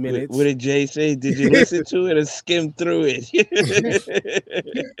 14 What minutes. did Jay say? Did you listen to it or skim through it?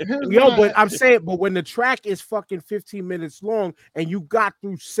 Here's Yo, but my I'm saying, but when the track is fucking 15 minutes long and you got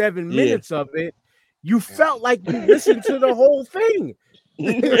through 7 Yeah. minutes of it, you felt like you listened to the whole thing.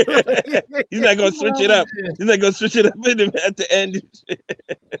 He's not gonna switch it up. He's not gonna switch it up at the end.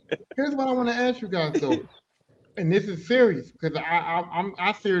 Here's what I want to ask you guys though, and this is serious because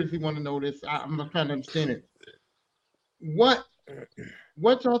I seriously want to know this. I'm trying to understand it. What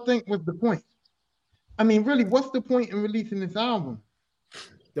y'all think was the point? I mean, really, what's the point in releasing this album?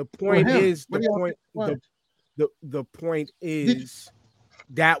 The point him. is What the do y'all point. think The point is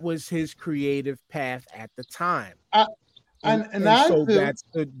that was his creative path at the time. And I so feel,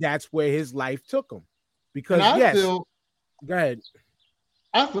 that's where his life took him. Because and I yes, feel go ahead.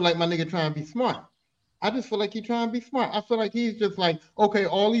 I feel like my nigga trying to be smart. I just feel like he's trying to be smart. I feel like he's just like, okay,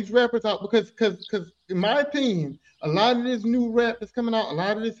 all these rappers out because in my opinion, a lot of this new rap that's coming out, a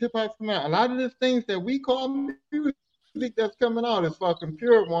lot of this hip hop's coming out, a lot of these things that we call music that's coming out is fucking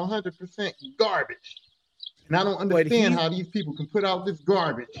pure 100% garbage. And I don't understand how these people can put out this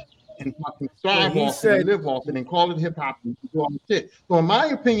garbage and fucking thrive off it and live off it and call it hip hop and do all this shit. So in my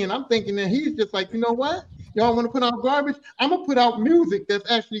opinion, I'm thinking that he's just like, you know what? Y'all want to put out garbage? I'm gonna put out music that's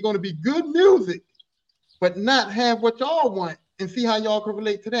actually going to be good music, but not have what y'all want, and see how y'all can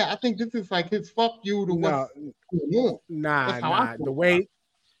relate to that. I think this is like his fuck you to what's going on. Nah. The way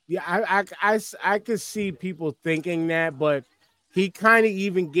Yeah, I could see people thinking that, but he kind of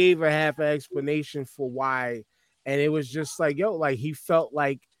even gave a half explanation for why, and it was just like, yo, like he felt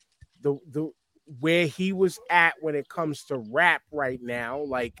like the where he was at when it comes to rap right now,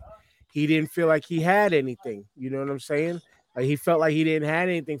 like he didn't feel like he had anything. You know what I'm saying? Like he felt like he didn't have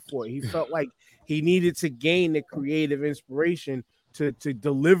anything for it. He felt like he needed to gain the creative inspiration to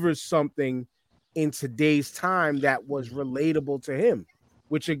deliver something in today's time that was relatable to him,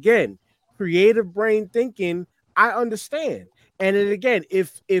 which again, creative brain thinking, I understand. And then again,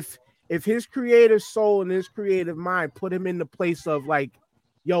 if his creative soul and his creative mind put him in the place of like,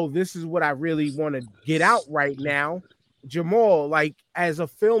 yo, this is what I really want to get out right now, Jamal, like as a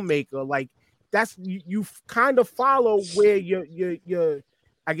filmmaker, like that's you kind of follow where your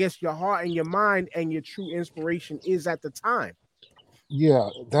I guess your heart and your mind and your true inspiration is at the time. Yeah,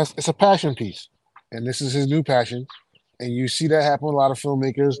 that's it's a passion piece, and this is his new passion. And you see that happen with a lot of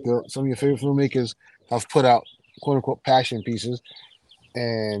filmmakers. Some of your favorite filmmakers have put out quote unquote passion pieces,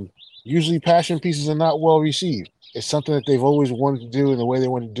 and usually passion pieces are not well received. It's something that they've always wanted to do, and the way they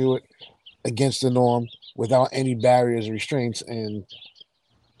want to do it against the norm without any barriers or restraints, and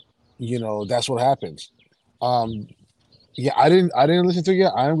that's what happens. Um, yeah, I didn't listen to it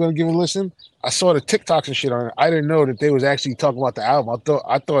yet. I am going to give it a listen. I saw the TikToks and shit on it. I didn't know that they was actually talking about the album.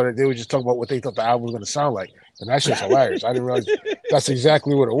 I thought that they were just talking about what they thought the album was going to sound like, and that's just hilarious. I didn't realize that's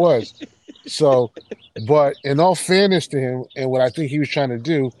exactly what it was. So, but in all fairness to him, and what I think he was trying to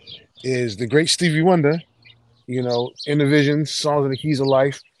do is the great Stevie Wonder, In the Vision, Songs of the Keys of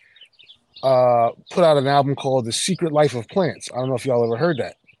Life, put out an album called The Secret Life of Plants. I don't know if y'all ever heard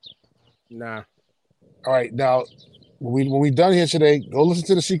that. Nah. All right, now when we done here today, go listen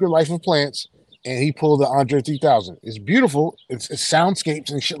to The Secret Life of Plants, and he pulled the Andre 3000. It's beautiful. It's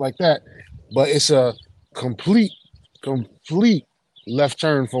soundscapes and shit like that, but it's a complete, complete left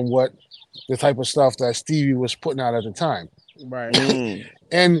turn from what the type of stuff that Stevie was putting out at the time. Right. Mm.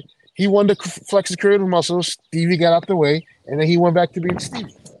 And he wanted to flex his creative muscles. Stevie got out the way, and then he went back to being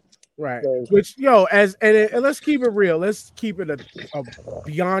Stevie. Right. So, Which, yo, and let's keep it real. Let's keep it a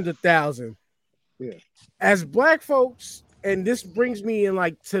beyond 1,000. yeah, As black folks, and this brings me in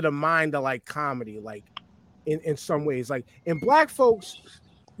like to the mind of like comedy, like in some ways, like in black folks,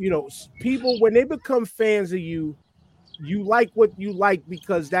 people when they become fans of you, you like what you like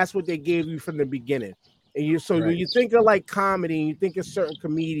because that's what they gave you from the beginning. And when right. you think of like comedy and you think of certain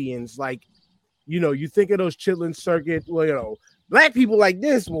comedians, like you think of those chitlin circuit, well, black people like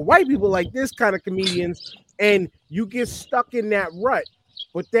this, well, white people like this kind of comedians, and you get stuck in that rut.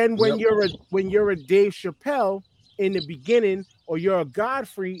 But then when Yep. you're a Dave Chappelle in the beginning, or you're a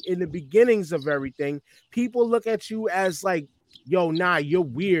Godfrey in the beginnings of everything, people look at you as like, yo, nah, you're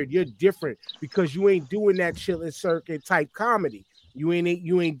weird, you're different because you ain't doing that chitlin circuit type comedy. You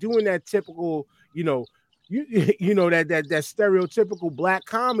ain't doing that typical, that stereotypical black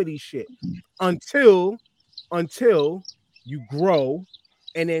comedy shit until you grow,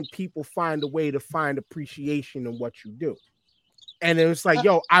 and then people find a way to find appreciation in what you do. And it was like,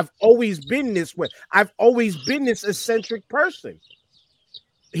 yo, I've always been this way. I've always been this eccentric person.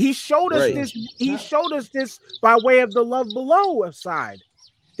 He showed us Right. this. He showed us this by way of the Love Below side,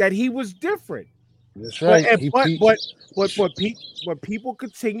 that he was different. That's But right. but people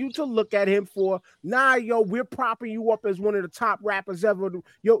continue to look at him for, nah, yo, we're propping you up as one of the top rappers ever.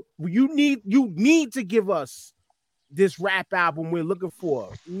 Yo, you need to give us this rap album we're looking for.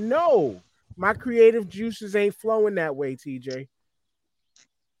 No, my creative juices ain't flowing that way, TJ.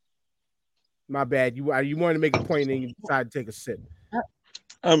 My bad. You wanted to make a point and you decided to take a sip.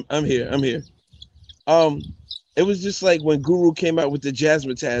 I'm here. I'm here. Um, it was just like when Guru came out with the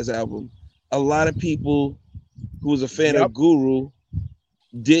Jazzmatazz album. A lot of people who was a fan Yep. of Guru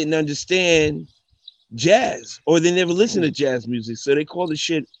didn't understand jazz, or they never listened to jazz music, so they called the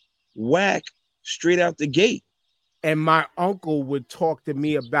shit whack straight out the gate. And my uncle would talk to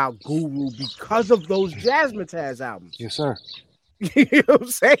me about Guru because of those Jazzmatazz albums. Yes, sir. You know what I'm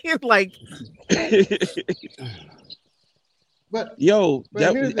saying? Like, But Yo,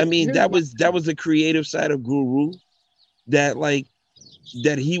 but here's the, here's that my, was the creative side of Guru that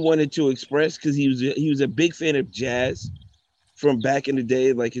that he wanted to express, because he was a big fan of jazz from back in the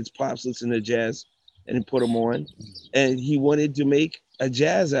day. Like his pops listened to jazz and he put them on, and he wanted to make a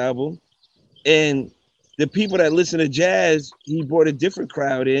jazz album. And the people that listen to jazz, he brought a different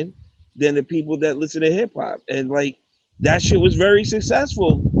crowd in than the people that listen to hip hop, and like that shit was very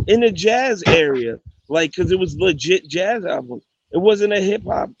successful in the jazz area, like because it was legit jazz album. It wasn't a hip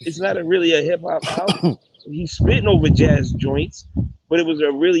hop. It's not really a hip hop album. He's spitting over jazz joints, but it was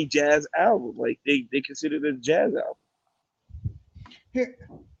a really jazz album. Like they considered it a jazz album. here,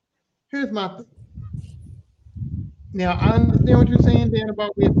 Here's my thing. Now I understand what you're saying, Dan,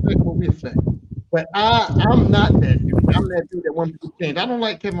 about we expect what we expect. But I'm not that dude. I'm that dude that wants people to change. I don't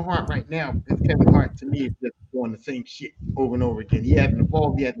like Kevin Hart right now because Kevin Hart to me is just doing the same shit over and over again. He hasn't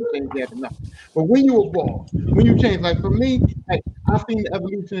evolved, he hasn't changed, he hasn't nothing. But when you evolve, when you change, like for me, like I've seen the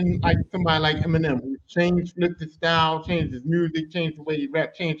evolution, like somebody like Eminem, who changed, flipped his style, changed his music, changed the way he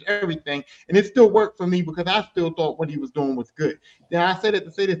rap, changed everything, and it still worked for me because I still thought what he was doing was good. Then I said it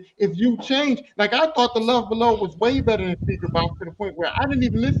to say this: if you change, like I thought the Love Below was way better than Speaker Box to the point where I didn't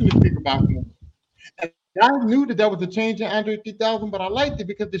even listen to Speaker Box anymore. And I knew that that was a change in Andre 3000, but I liked it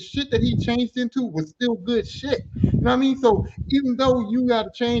because the shit that he changed into was still good shit. You know what I mean? So even though you got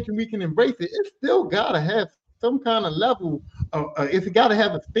to change and we can embrace it, it still got to have some kind of level of, it's got to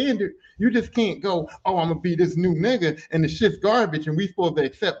have a standard. You just can't go, oh, I'm going to be this new nigga and the shit's garbage and we supposed to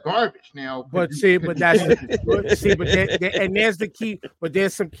accept garbage now But because see, you but that's changed the it. and there's the key. But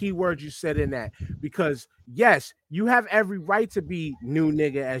there's some key words you said in that because yes, you have every right to be new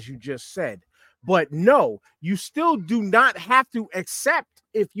nigga as you just said, but no, you still do not have to accept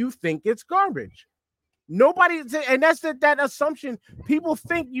if you think it's garbage. Nobody, and that's that assumption. People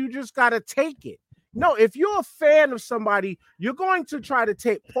think you just got to take it. No, if you're a fan of somebody, you're going to try to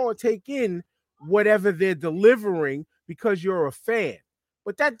take in whatever they're delivering because you're a fan.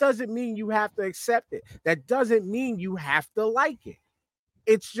 But that doesn't mean you have to accept it. That doesn't mean you have to like it.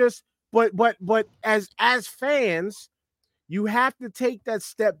 It's just, but as fans, you have to take that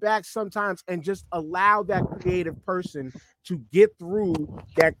step back sometimes and just allow that creative person to get through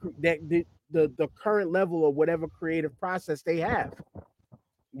the current level of whatever creative process they have.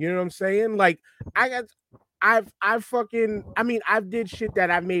 You know what I'm saying? Like I got I've fucking I mean I've did shit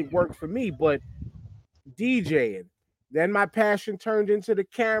that I made work for me, but DJing. Then my passion turned into the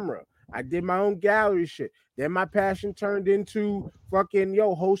camera. I did my own gallery shit. Then my passion turned into fucking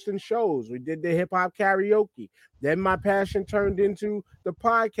hosting shows. We did the hip hop karaoke. Then my passion turned into the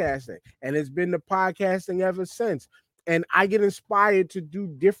podcasting, and it's been the podcasting ever since. And I get inspired to do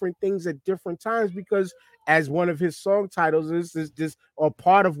different things at different times because, as one of his song titles is this, or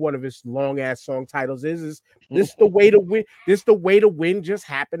part of one of his long ass song titles is this the way to win. This the way to win just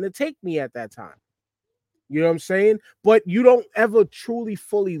happened to take me at that time. You know what I'm saying? But you don't ever truly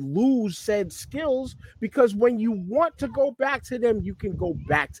fully lose said skills because when you want to go back to them, you can go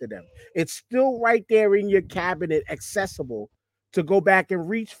back to them. It's still right there in your cabinet, accessible to go back and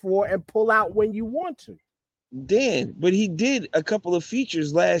reach for and pull out when you want to. Dan, but he did a couple of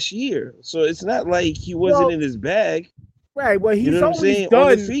features last year, so it's not like he wasn't Well, in his bag. right. Well, You know he's what I'm always saying? On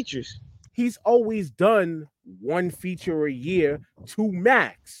the done. features. He's always done one feature a year to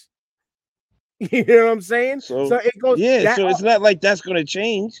max. You know what I'm saying? So So it goes yeah, that so it's not like that's gonna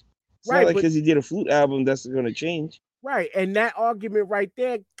change. It's not right, like but because he did a flute album that's gonna change. right, and that argument right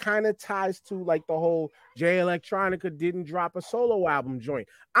there kind of ties to like the whole Jay Electronica didn't drop a solo album joint.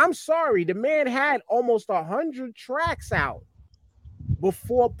 I'm sorry, the man had almost 100 tracks out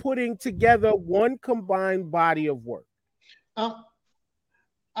before putting together one combined body of work. I,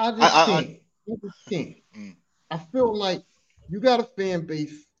 I just I can't. I just can't. mm. I feel like you got a fan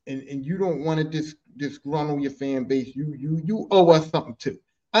base and you don't want to disgruntle your fan base. You owe us something too.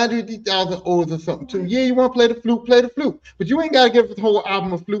 100,000 owes us something too. Yeah, you want to play the flute, but you ain't got to give us the whole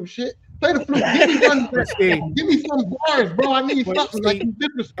album of flute shit. Play the flute. Give me one. But see, Give me some bars, bro. I need but something like see, you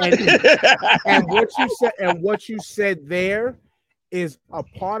and disrespecting me. what you said there is a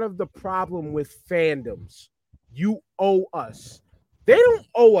part of the problem with fandoms. You owe us. They don't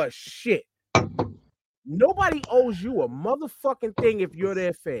owe us shit. Nobody owes you a motherfucking thing if you're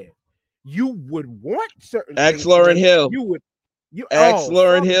their fan. You would want certain Ask things for Lauren them. Hill. You would. You Ask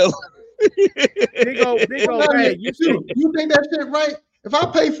Lauren fuck Hill. big old hey, you said Dude, you think that shit right? If I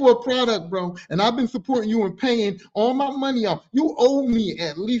pay for a product, bro, and I've been supporting you and paying all my money off, you owe me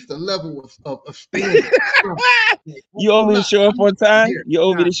at least a level of standard. You owe me to show up on time. Here. You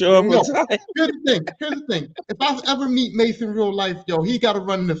owe me nah, to show up big, Yo, on time. here's the thing. Here's the thing. If I ever meet Mason in real life, yo, he got to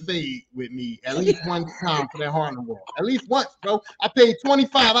run the fade with me at least one time for that Harlem World. At least once, bro. I paid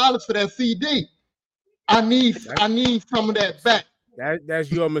 $25 for that CD. I need some of that back.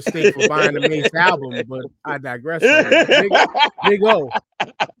 that's your mistake for buying the Mace album, but I digress. Big O,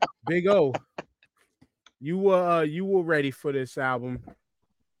 Big O, you were ready for this album.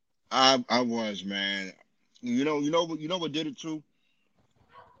 I was, man. You know what did it too?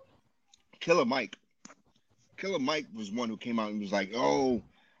 Killer Mike. Killer Mike was one who came out and was like, "Oh,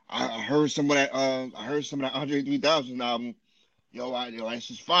 I heard some of that. I heard some of that Andre 3000 album. Yo, that's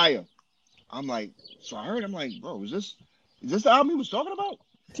just fire." I'm like, so I heard. I'm like, bro, is this the album he was talking about?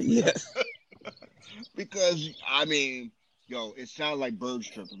 Yes. Because I mean, yo, it sounded like bird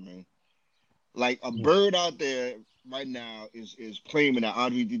stripping, man. Like a bird out there right now is claiming that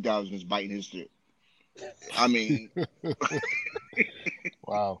Andre 3000 is biting his throat. I mean,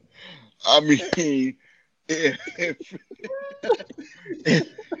 Wow. I mean, if if,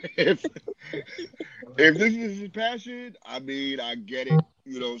 if if this is his passion, I mean, I get it.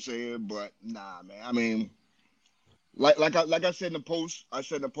 You know what I'm saying? But nah, man. I mean, like I said in the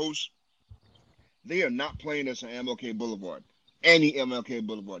post, they are not playing this on MLK Boulevard. Any MLK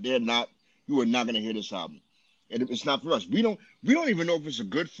Boulevard, they're not. You are not gonna hear this album, and it's not for us. We don't even know if it's a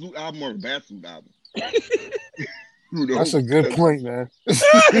good flute album or a bad flute album. You That's know, a good 'cause point, man.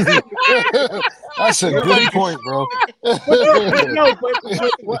 That's a good Nobody, point, bro. but no, but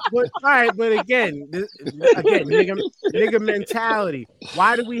all right, but again, again, nigga mentality.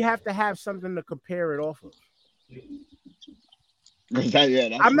 Why do we have to have something to compare it off of? that's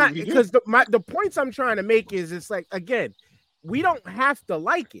I'm what not we do. because the points I'm trying to make is it's like again, we don't have to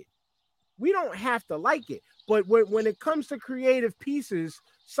like it. We don't have to like it. But when it comes to creative pieces,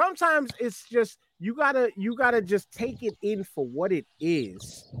 sometimes it's just you gotta just take it in for what it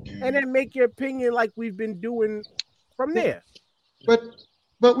is, and then make your opinion like we've been doing from there. But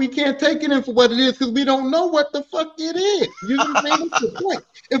but we can't take it in for what it is because we don't know what the fuck it is. You know what I'm saying? That's the point.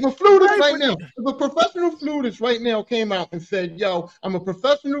 If a flutist Right, right but now, if a professional flutist right now came out and said, "Yo, I'm a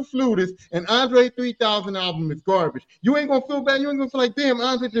professional flutist, and Andre 3000 album is garbage," you ain't gonna feel bad. You ain't gonna feel like, "Damn,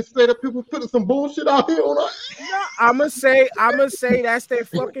 Andre just straight up people putting some bullshit out here on us." no, I'm gonna say that's their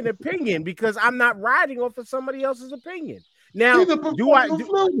fucking opinion because I'm not riding off of somebody else's opinion. Now, He's a do I professional do?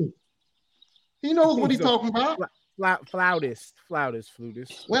 flutist. He knows what he's He's a talking about. flautist.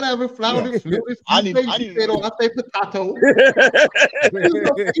 Whatever, Yo, flautist, flutist. I You need say I need to potato, know. I say potato.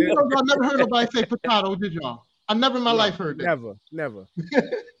 Even though y'all never heard nobody say potato, did y'all? I never in my life No, heard that. never.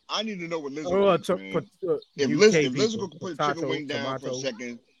 I need to know what Lizzo Oh, thinks, man. If UK Lizzo people, could put a chicken potato, wing down for a tomato.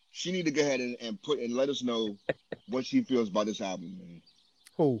 second, she need to go ahead and let us know what she feels about this album, man.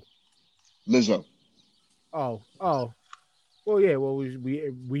 Who? Lizzo. Oh. Well, yeah. Well,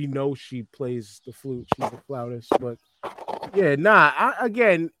 we know she plays the flute. She's a flautist, but yeah, nah.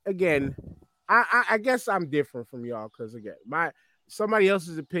 Again, I guess I'm different from y'all because again, somebody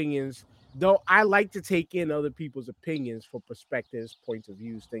else's opinions. Though I like to take in other people's opinions for perspectives, points of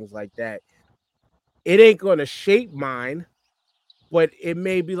views, things like that. It ain't gonna shape mine, but it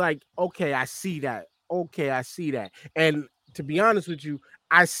may be like, okay, I see that. Okay, I see that. And to be honest with you,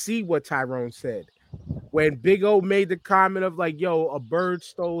 I see what Tyrone said when Big O made the comment of like, "Yo, a bird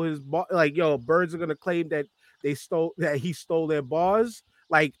stole his like, yo, birds are gonna claim that he stole their bars."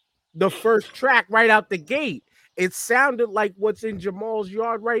 Like the first track right out the gate, it sounded like what's in Jamal's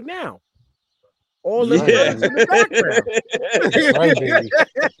yard right now. All That's them right, Yeah. birds baby. in the background. That's right, baby.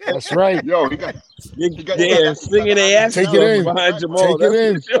 That's right. Yo, he got Yeah, he got singing the their Andre asses Take it off 3000 in. in the behind background. Jamal. Take it That's for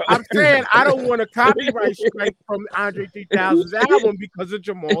in. sure. I'm saying I don't want a copyright strike from Andre 3000's album because of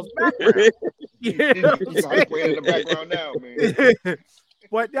Jamal's background. You know He's probably playing in the background now, man. what I'm saying?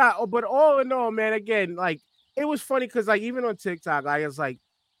 But yeah, but all in all, man, again, like it was funny because like even on TikTok, I was like,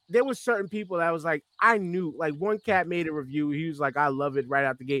 there was certain people that was like, I knew, like one cat made a review. He was like, I love it right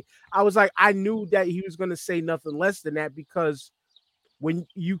out the gate. I was like, I knew that he was gonna say nothing less than that because when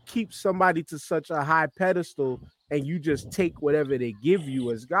you keep somebody to such a high pedestal and you just take whatever they give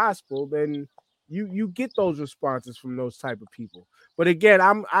you as gospel, then you get those responses from those type of people. But again,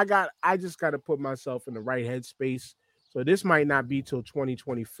 I just got to put myself in the right headspace. So this might not be till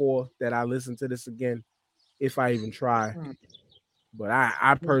 2024 that I listen to this again, if I even try. But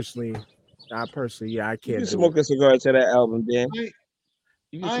I personally, yeah, I You can can't do it. smoke a cigar to that album, Dan. I,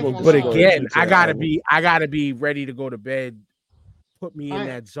 You can I ain't smoke gonna the But lie. cigar again, to that album. I gotta be ready to go to bed. Put me in I,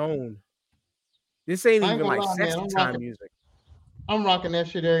 that zone. This ain't I ain't even gonna like lie, man. sexy time music. I'm rocking that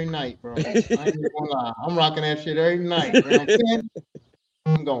shit every night, bro. I ain't gonna lie. I'm rocking that shit every night. Around 10,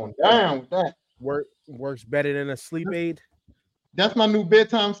 I'm going down with that. Works better than a sleep aid. That's my new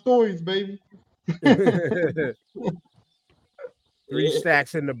bedtime stories, baby. 3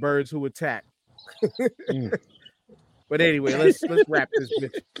 stacks in the birds who attack. Mm. But anyway, let's wrap this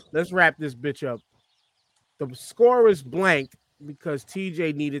bitch. Let's wrap this bitch up. The score is blank because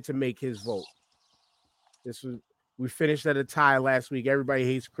TJ needed to make his vote. This was we finished at a tie last week. Everybody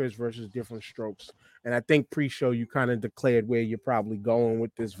hates Chris versus different strokes. And I think pre-show you kind of declared where you're probably going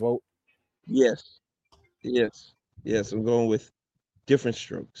with this vote. Yes. Yes. I'm going with different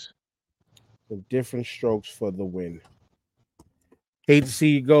strokes. The different strokes for the win. Hate to see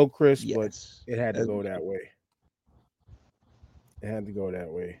you go, Chris, but Yes. it had to As go we that should. way. It had to go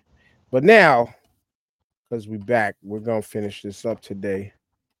that way. But now, because we back, we're gonna finish this up today.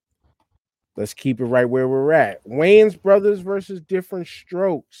 Let's keep it right where we're at. Wayne's Brothers versus Different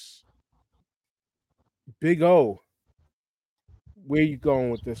Strokes. Big O, where you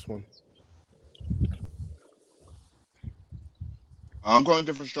going with this one? I'm going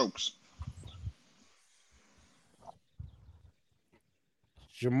different strokes.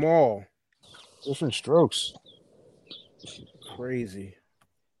 Jamal, Different strokes. crazy.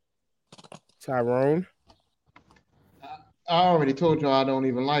 Tyrone. I already told y'all I don't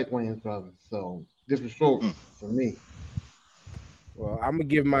even like Wayans brothers, so different strokes Mm. for me. Well, I'm gonna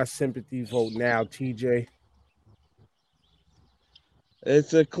give my sympathy vote now, TJ.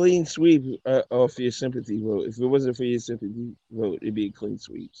 It's a clean sweep off your sympathy vote. If it wasn't for your sympathy vote, it'd be a clean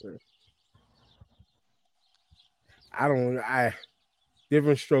sweep, sir. I don't. I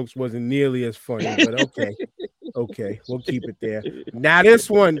different strokes wasn't nearly as funny, but okay, okay, we'll keep it there. Now this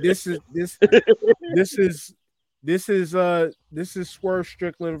one, this is this is Swerve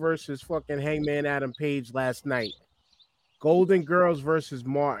Strickland versus fucking Hangman Adam Page last night. Golden Girls versus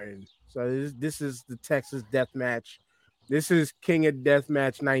Martin. So this is the Texas Death Match. This is King of Death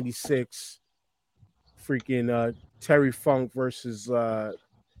Match '96. Freaking Terry Funk versus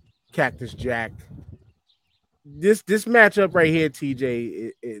Cactus Jack. This matchup right here,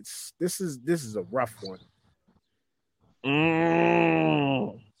 TJ, it's this is a rough one.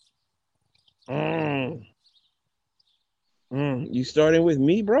 Mm, mm, You starting with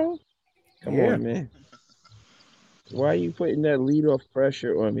me, bro? Come Yeah. on, man. Why are you putting that lead off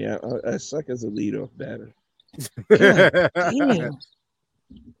pressure on me? I suck as a lead off batter. God damn.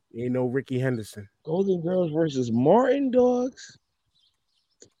 Ain't no Ricky Henderson. Golden Girls versus Martin Dogs.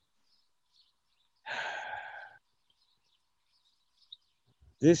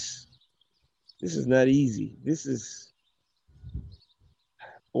 This this is not easy. This is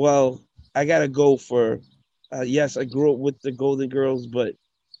well, I gotta go for yes, I grew up with the Golden Girls, but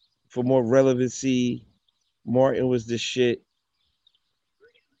for more relevancy, Martin was the shit.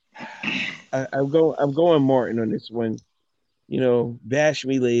 I'm going Martin on this one. Bash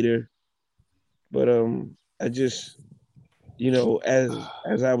me later, but I just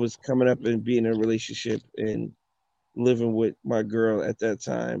as I was coming up and being in a relationship and living with my girl at that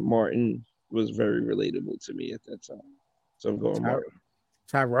time, Martin was very relatable to me at that time. So I'm going Ty- Martin.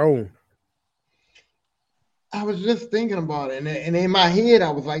 Tyrone. I was just thinking about it, and in my head, I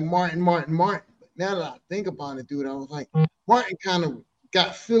was like Martin, Martin, Martin. But now that I think about it, dude, I was like Martin kind of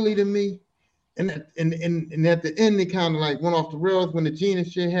got silly to me, and at the end, they kind of like went off the rails when the Gina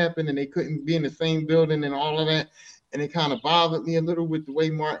shit happened, and they couldn't be in the same building and all of that, and it kind of bothered me a little with the way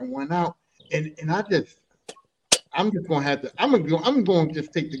Martin went out, and I'm just gonna have to, I'm going to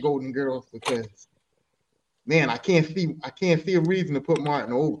just take the Golden Girls because man, I can't see a reason to put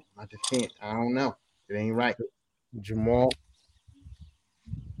Martin over. I just can't. I don't know. It ain't right. Jamal.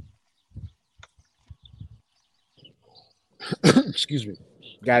 Excuse me.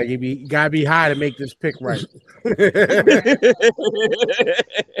 Gotta be high to make this pick right.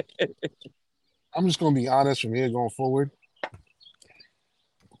 I'm just gonna be honest from here going forward.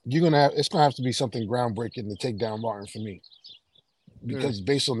 It's gonna have to be something groundbreaking to take down Martin for me. Mm, Because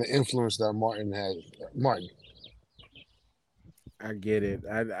based on the influence that Martin had, Martin. I get it.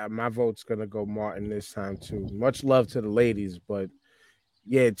 My vote's gonna go Martin this time too. Much love to the ladies, but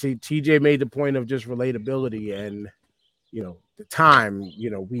yeah, TJ made the point of just relatability and the time.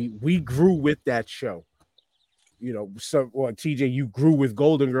 We grew with that show. TJ, you grew with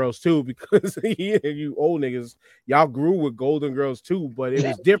Golden Girls too because you old niggas, y'all grew with Golden Girls too, but it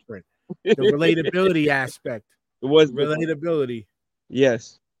was different. The It relatability aspect, was different. relatability.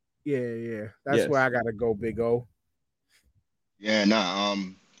 Yes, Yeah. That's where yes. I gotta go, Big O. Yeah, nah.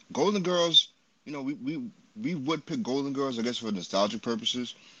 Golden Girls. You know, we would pick Golden Girls, I guess, for nostalgic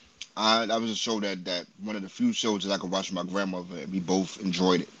purposes. That was a show that one of the few shows that I could watch with my grandmother, and we both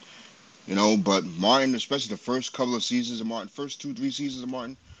enjoyed it. But Martin, especially the first couple of seasons of Martin, first 2, 3 seasons of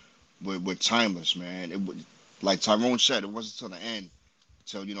Martin, were timeless, man. It would, like Tyrone said, it wasn't till the end,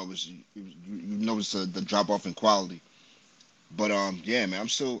 till you notice the drop off in quality. But yeah, man, I'm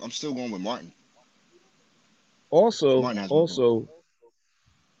still going with Martin. Also, Martin has my vote. also,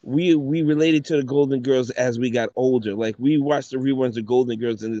 we related to the Golden Girls as we got older. Like we watched the reruns of Golden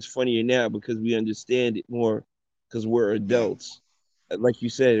Girls, and it's funnier now because we understand it more because we're Yeah, adults. Like you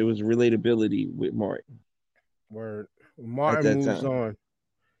said, it was relatability with Martin Where at Martin that moves time. on.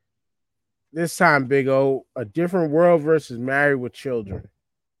 This time, Big O, a different world versus Married with Children.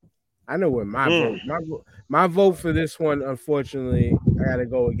 I know where my Mm. vote. My vote for this one, unfortunately, I gotta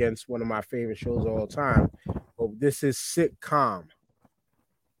go against one of my favorite shows of all time. But this is Sitcom.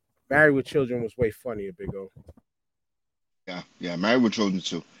 Married with Children was way funnier, Big O. yeah. Married with Children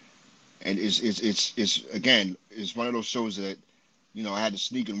too, and it's again, it's one of those shows that I had to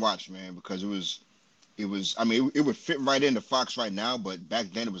sneak and watch, man, because it was. It was, I mean, it would fit right into Fox right now, but back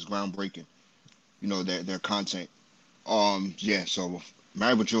then it was groundbreaking. You know, their content. Yeah. So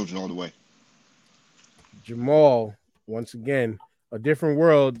Married with Children all the way. Jamal, once again, a different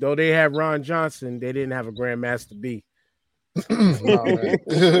world. Though they had Ron Johnson, they didn't have a Grandmaster B. No, man.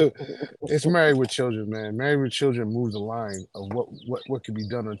 It's Married with Children, man. Married with Children moved the line of what could be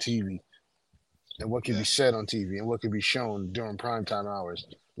done on TV and what could be Yeah. said on TV and what could be shown during primetime hours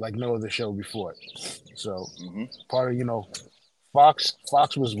like no other show before. So Hmm. part of Fox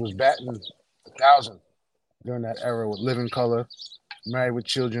was batting 1,000 during that era with Living Color, Married with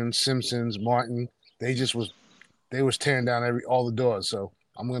Children, Simpsons, Martin. They just was they was tearing down all the doors. So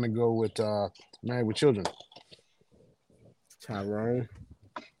I'm gonna go with Married with Children. Tyrone.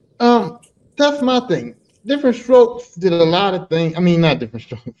 Um, that's my thing. Different Strokes did a lot of things. I mean, not Different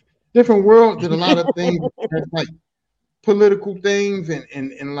Strokes. Different World did a lot of things, like political things,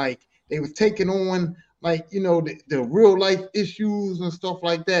 and like they was taking on, like, the real life issues and stuff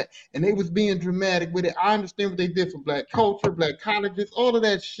like that, and they was being dramatic with it. I understand what they did for black culture, black colleges, all of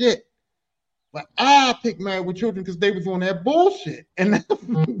that shit. But I picked Married with Children because they was on that bullshit, and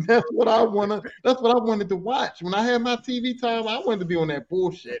that's what I wanna. That's what I wanted to watch when I had my TV time. I wanted to be on that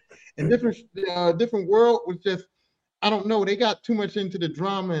bullshit. And different world was just, I don't know. They got too much into the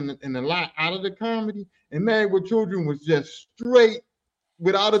drama and a lot out of the comedy. And Married with Children was just straight,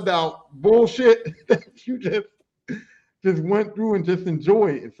 without a doubt, bullshit that you just went through and just enjoy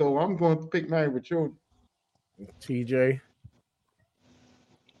it. So I'm going to pick Married with Children. TJ.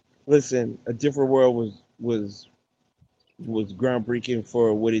 Listen, A Different World was groundbreaking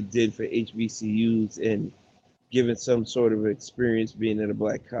for what it did for HBCUs and giving some sort of experience being in a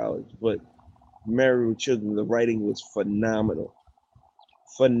black college. But Married with Children, the writing was phenomenal,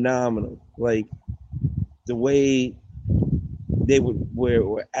 phenomenal. Like the way they would where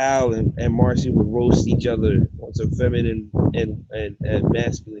Al and Marcy would roast each other on some feminine and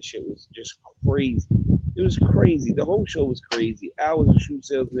masculine shit was just crazy. It was crazy. The whole show was crazy. Al was a shoe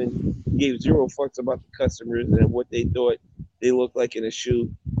salesman. He gave zero fucks about the customers and what they thought they looked like in a shoe.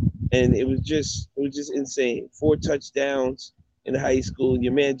 And it was just insane. 4 touchdowns in high school.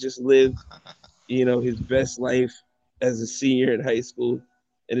 Your man just lived, his best life as a senior in high school,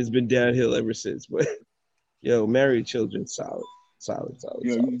 and it's been downhill ever since. But Married Children, solid, solid, solid,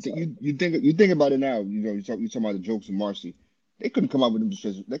 You know, solid, solid. you think about it now. You talk about the jokes of Marcy. They couldn't come up with them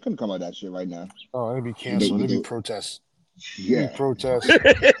shit. They couldn't come out with that shit right now. Oh, it'd be With the, canceled. with It'd be the, protests. It'd be yeah. protests.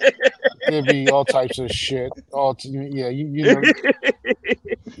 There'd be all types of shit.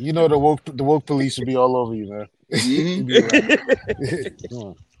 Yeah, the woke police would be all over you, man. Hmm. It'd be Come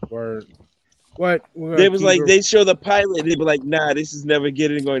on. Word. What? We're They gonna was keep like it. they show the pilot, they'd be like, "Nah, this is never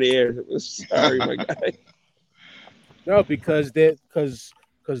getting going to air." Sorry, my guy. No, because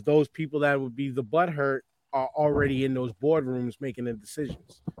those people that would be the butthurt are already in those boardrooms making the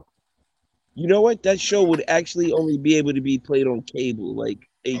decisions. You know what? That show would actually only be able to be played on cable, like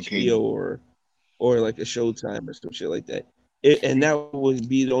On HBO cable. or like a Showtime or some shit like that. And that would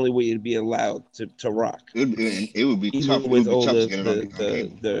be the only way it'd be allowed to rock, It would be even tough. It with would be all tough to the get it the on the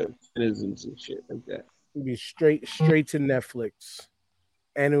cable. the mechanisms and shit like that. It'd be straight to Netflix,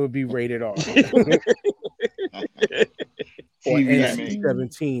 and it would be rated R or TVMA.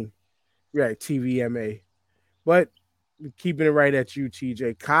 NC-17. Right, TVMA. But keeping it right at you,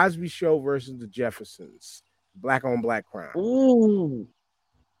 TJ. Cosby Show versus the Jeffersons. Black on black crime. Ooh,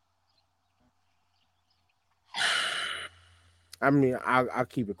 I mean, I'll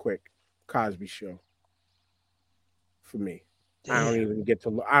keep it quick. Cosby Show for me. I don't damn, even get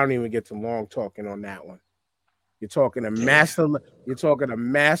to. I don't even get to long talking on that one. You're talking a damn. master. You're talking a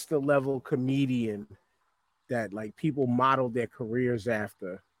master level comedian that like people modeled their careers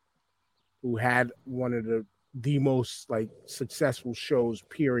after, who had one of the most like successful shows.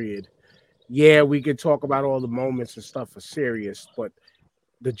 Period. Yeah, we could talk about all the moments and stuff for serious, but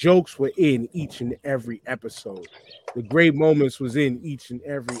the jokes were in each and every episode. The great moments was in each and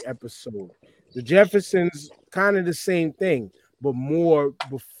every episode. The Jeffersons kind of the same thing, but more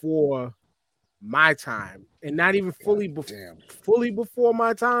before my time, and not even God damn. fully before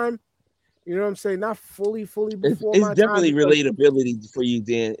my time. You know what I'm saying? Not fully It's, before it's my time definitely because relatability for you,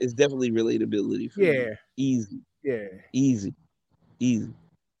 Dan. It's definitely relatability for you. yeah, Easy, yeah. easy, easy.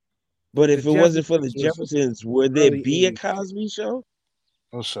 But The if it wasn't for the Jeffersons was Jeffersons, would there early be a 80s, Cosby show?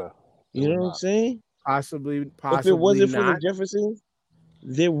 No, sir. It You would know what I'm not. saying? If it possibly wasn't for the not. Jeffersons,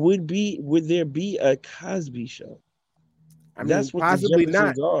 would there be a Cosby show? I mean, That's what the possibly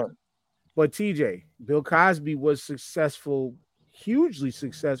not. Jeffersons are. But TJ, Bill Cosby was successful, hugely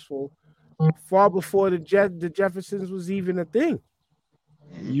successful, far before the Jeffersons was even a thing.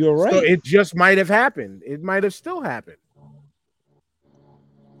 You're So right. it just might have happened. It might have still happened.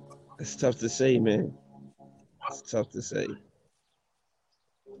 It's tough to say, man. It's tough to say.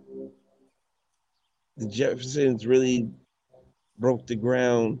 The Jeffersons really broke the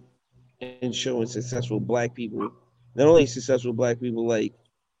ground in showing successful black people. Not only successful black people, like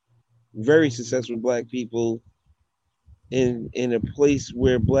very successful black people in a place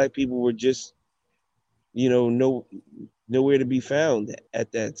where black people were just, no nowhere to be found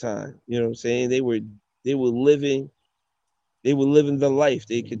at that time. You know what I'm saying? They were living they were living the life.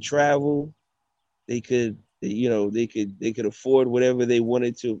 They could travel, they could afford whatever they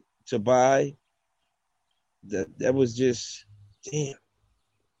wanted to buy. That was just damn.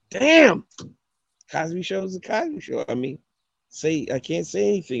 Damn. Cosby Show is a Cosby Show. I mean, I can't say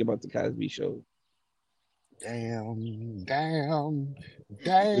anything about the Cosby Show. Damn.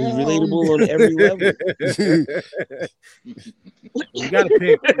 It was relatable on every level. You got to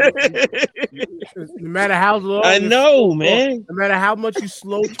pick. No matter how long, I know, man. No matter how much you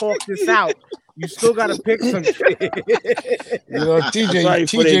slow talk this out, you still got to pick some shit. TJ, Sorry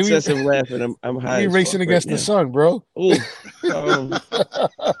for the excessive laughing. I'm high. We racing against the sun, bro. Ooh,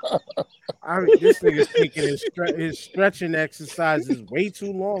 I mean, this nigga's taking his stretching exercises way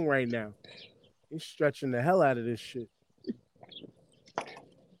too long right now. He's stretching the hell out of this shit.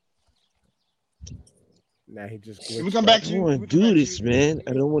 Now he just glitched. We come back I to don't you. want to do this, man.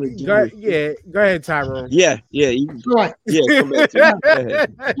 I don't want to do this. Yeah, go ahead, Tyrone. Yeah. You, Right. yeah, come back to me. Go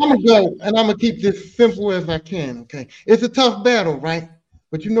ahead. I'm gonna go, and I'm gonna keep this simple as I can. Okay, it's a tough battle, right?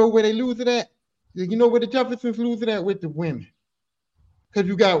 But you know where they lose it at? You know where the Jeffersons lose it at? With the women, because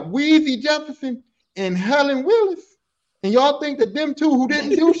you got Weezy Jefferson and Helen Willis, and y'all think that them two who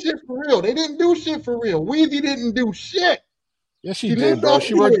didn't do shit for real, they didn't do shit for real. Weezy didn't do shit. Yes, she did, bro.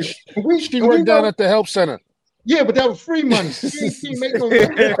 She worked We down know- at the help center. Yeah, but that was free money. She make no money. She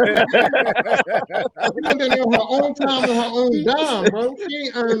went down there on her own time on her own dime, bro. She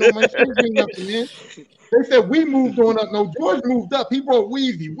ain't earning no money. She ain't doing nothing, man. They said we moved on up. No, George moved up. He brought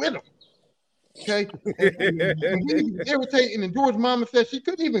Weezy with him. Okay, and Weezy was irritating, and George's mama said she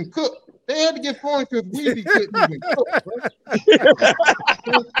couldn't even cook. They had to get phone because Weezy couldn't even cook.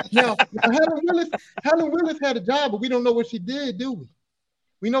 Bro. Now Helen Willis had a job, but we don't know what she did, do we?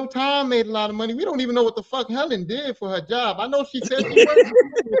 We know Tom made a lot of money. We don't even know what the fuck Helen did for her job. I know she said she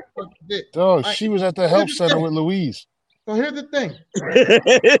worked. Dog, she was at the help center with Louise. So here's the thing.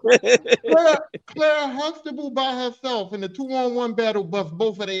 Claire Huxtable by herself in the 2-on-1 battle bust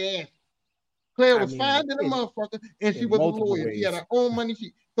both of their ass. Claire was fine than a motherfucker, and she was a lawyer. She had her own money.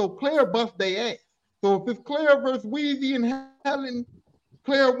 So Claire bust their ass. So if it's Claire versus Weezy and Helen,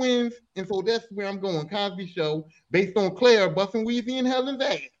 Claire wins, and so that's where I'm going. Cosby Show, based on Claire busting Weezy and Helen's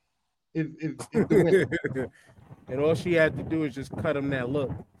ass, is the winner. And all she had to do is just cut him that look.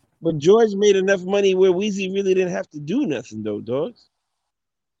 But George made enough money where Weezy really didn't have to do nothing, though, dogs.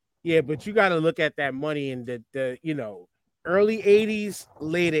 Yeah, but you got to look at that money in the early 80s,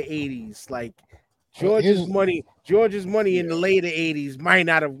 later 80s. Like George's money in the later 80s might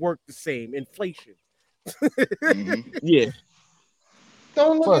not have worked the same. Inflation. Yeah.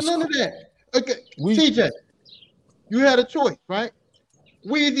 Don't look at none of that. Okay, TJ, you had a choice, right?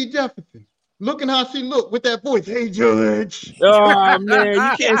 Weezy Jefferson. Looking how she looked with that voice. Hey, George. Oh, man, you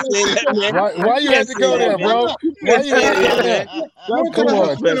can't say that, man. Why you had to go there, bro? Why you had to go there?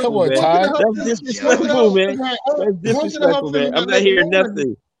 Come on, Ty. That's disrespectful, man. That's disrespectful, man. I'm not hearing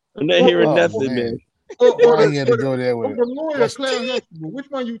nothing. I'm not hearing nothing, man. Why you had to go there with the lawyer, Claire Huxtable. Which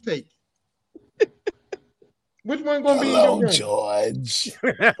one you take? Which one gonna be in your game? George.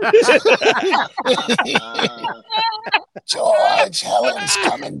 George, Helen's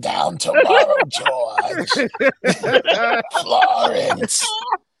coming down tomorrow, George. Florence.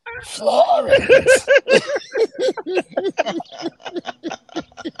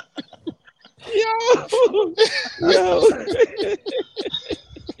 Yo.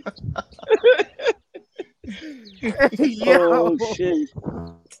 Oh, shit.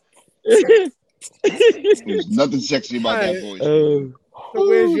 There's nothing sexy about that voice. So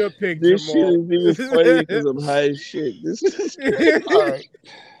where's your pick, This Jamal? shit is even funny because I'm high as shit. All right.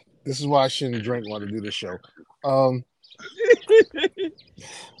 This is why I shouldn't drink while I do the show.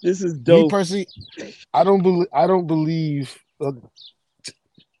 This is dope. Me personally, I don't believe.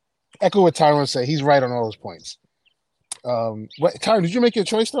 Echo what Tyron said. He's right on all his points. Tyron, did you make your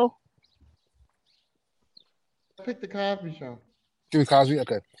choice though? I picked the Cosby Show. Give me Cosby.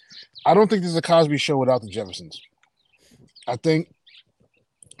 Okay. I don't think there's a Cosby Show without the Jeffersons. I think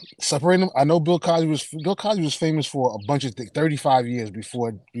separating them. I know Bill Cosby was famous for a bunch of things, 35 years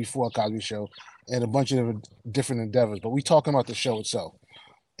before Cosby Show, and a bunch of different endeavors. But we talking about the show itself.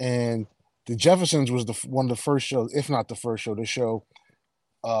 and the Jeffersons was one of the first shows, if not the first show, to show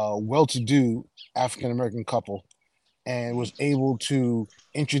well-to-do African American couple, and was able to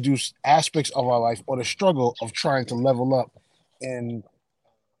introduce aspects of our life or the struggle of trying to level up in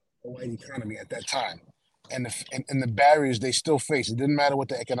the white economy at that time. And the barriers they still face. It didn't matter what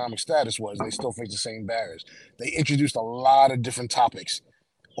the economic status was; they still face the same barriers. They introduced a lot of different topics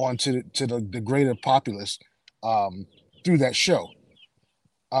onto the greater populace through that show.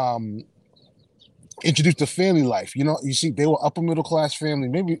 Um, Introduced the family life. You know, you see, they were upper middle class family.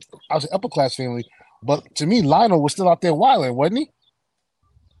 Maybe I was upper class family, but to me, Lionel was still out there wilding, wasn't he?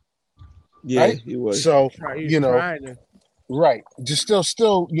 Yeah, Right. he was. So He's you know, trying to. right. Just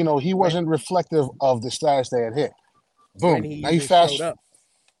still, he when wasn't reflective of the status they had hit. when Boom. he Now you even showed up.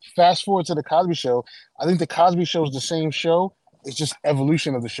 fast forward to the Cosby Show. I think the Cosby Show is the same show. It's just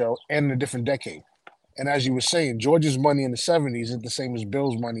evolution of the show and in a different decade. And as you were saying, George's money in the '70s is the same as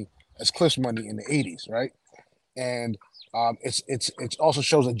Bill's money, as Cliff's money in the '80s, right? And it's also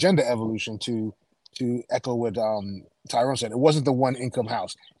shows a gender evolution to echo what Tyrone said. It wasn't the one income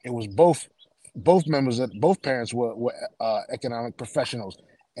house. It was both members that both parents were economic professionals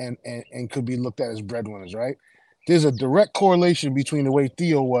and could be looked at as breadwinners, right? There's a direct correlation between the way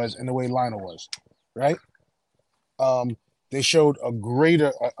Theo was and the way Lionel was, right? Um, they showed a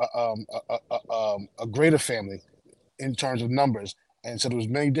greater family in terms of numbers, and so there was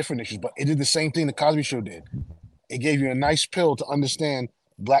many different issues. But it did the same thing the Cosby Show did. It gave you a nice pill to understand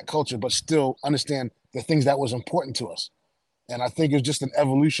black culture, but still understand the things that was important to us. And I think it's just an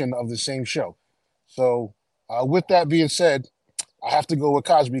evolution of the same show. So, with that being said, I have to go with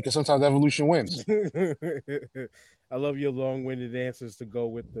Cosby because sometimes evolution wins. I love your long-winded answers to go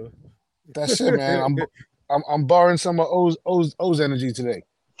with the. That's it, man. I'm borrowing some of O's energy today.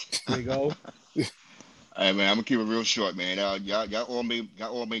 There you go. Hey man, I'm gonna keep it real short, man. Y'all all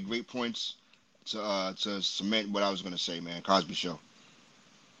made great points to cement what I was gonna say, man. Cosby Show.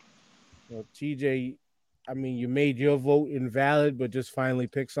 Well, TJ, I mean, you made your vote invalid, but just finally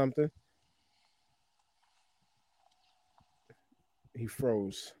pick something. He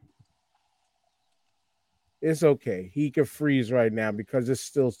froze. It's okay. He can freeze right now because it's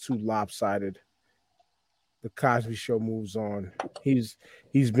still too lopsided. The Cosby Show moves on. He's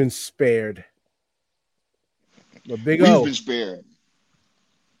been spared. But Big We've O, been spared.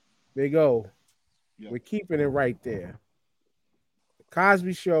 Big O, Yep. we're keeping it right there. The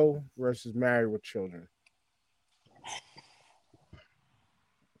Cosby Show versus Married with Children.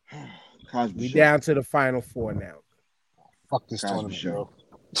 Cosby We Show. down to the final four now. Fuck this Cosby tournament, bro.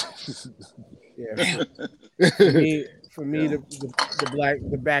 Show. Yeah, for me, Yeah.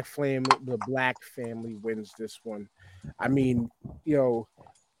 the black family wins this one. I mean, you know,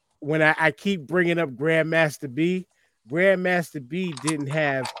 when I keep bringing up Grandmaster B didn't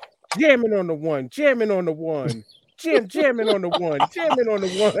have jamming on the one, jamming on the one, jamming on the one, jamming on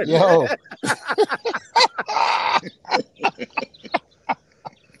the Yo, one.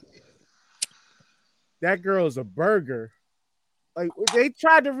 That girl's a burger. Like they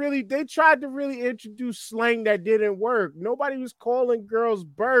tried to really introduce slang that didn't work. Nobody was calling girls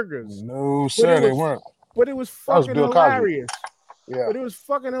burgers, no but it sir, they was weren't. but it was That was fucking Bill Cosby. hilarious. Yeah, But it was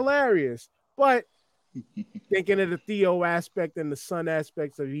fucking hilarious. But thinking of the Theo aspect and the son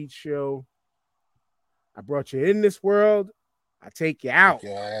aspects of each show, I brought you in this world. I take you out. take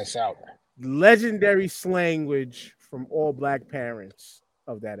your ass out. Legendary slanguage from all black parents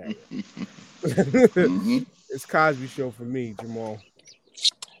of that era. hmm It's Cosby Show for me, Jamal.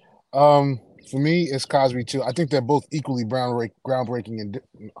 For me, it's Cosby too. I think they're both equally groundbreaking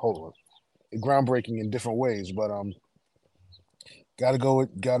groundbreaking in different ways. But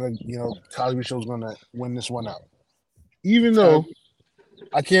Cosby Show's gonna win this one out. Even though Cosby.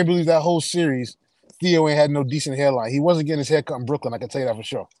 I can't believe that whole series, Theo ain't had no decent hairline. He wasn't getting his hair cut in Brooklyn. I can tell you that for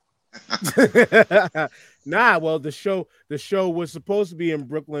sure. Nah, well, the show was supposed to be in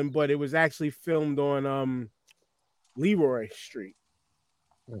Brooklyn, but it was actually filmed on Leroy Street.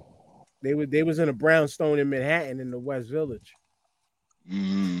 They was in a brownstone in Manhattan in the West Village.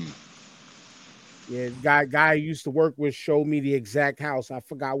 Mm. Yeah, guy I used to work with showed me the exact house. I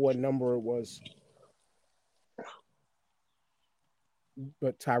forgot what number it was.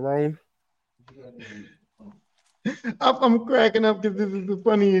 But Tyrone, I'm cracking up because this is the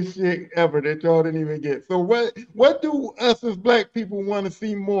funniest shit ever that y'all didn't even get. So what do us as black people want to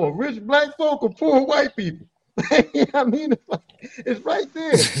see more? Rich black folk or poor white people? I mean, it's right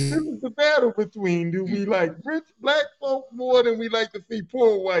there. This is the battle between do we like rich black folk more than we like to see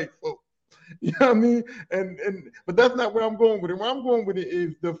poor white folk? You know what I mean? And but that's not where I'm going with it. Where I'm going with it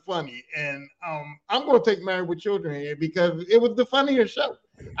is the funny. And I'm gonna take Married with Children here because it was the funnier show.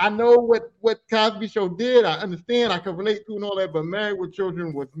 I know what Cosby Show did. I understand. I can relate to and all that. But Married with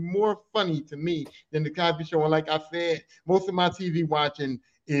Children was more funny to me than the Cosby Show. And like I said, most of my TV watching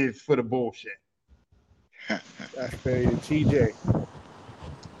is for the bullshit. That's fair. TJ.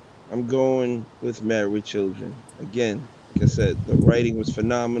 I'm going with Married with Children. Again, like I said, the writing was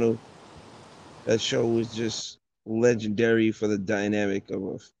phenomenal. That show was just legendary for the dynamic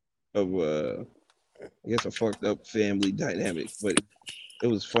of I guess a fucked up family dynamic, but it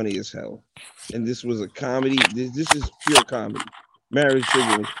was funny as hell. And this was a comedy. This is pure comedy. Married with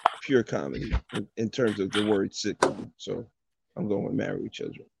Children was pure comedy in terms of the word sitcom. So I'm going with Married with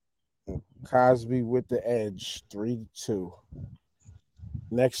Children. Cosby with the edge, 3-2.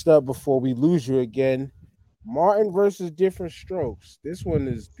 Next up, before we lose you again, Martin versus Different Strokes. This one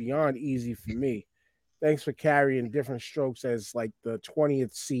is beyond easy for me. Thanks for carrying Different Strokes as like the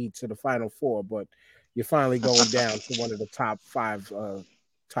 20th seed to the Final Four, but you're finally going down to one of the top fives.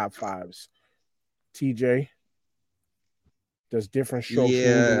 TJ, does Different Strokes rule the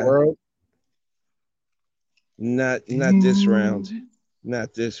Yeah, world? not this round.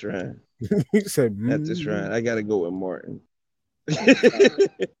 Not this round. He said, Not this round. I gotta go with Martin.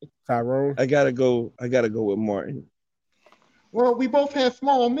 Tyrone. I gotta go with Martin. Well, we both had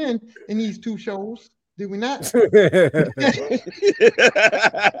small men in these two shows, did we not?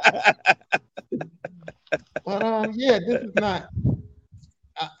 But yeah, this is not.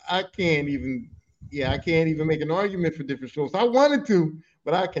 I can't even. Yeah, I can't even make an argument for Different Strokes. I wanted to,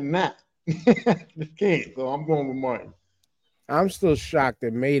 but I cannot. Just can't. So I'm going with Martin. I'm still shocked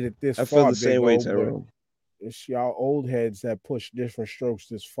it made it this I feel far, the Big same way, O, but Tyrone. it's y'all old heads that push Different Strokes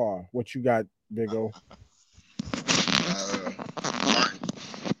this far. What you got, Big O? Martin.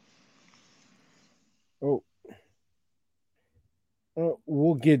 Oh,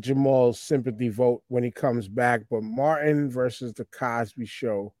 we'll get Jamal's sympathy vote when he comes back, but Martin versus the Cosby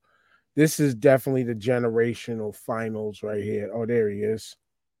Show. This is definitely the generational finals right here. Oh, there he is.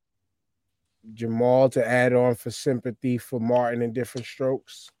 Jamal to add on for sympathy for Martin and Different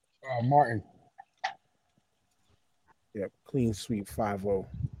Strokes. Martin. Yep, clean sweep 5-0.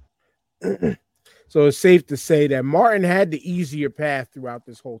 So it's safe to say that Martin had the easier path throughout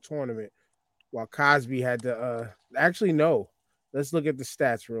this whole tournament, while Cosby had to actually no. Let's look at the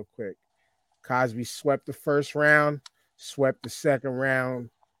stats real quick. Cosby swept the first round, swept the second round,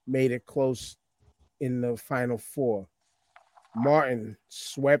 made it close in the final four. Martin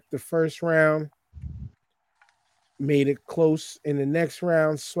swept the first round, made it close in the next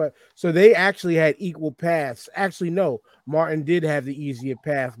round, swept. So they actually had equal paths. Actually, no, Martin did have the easier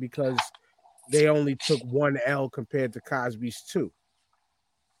path because they only took one L compared to Cosby's two.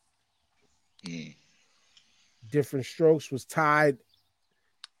 Different Strokes was tied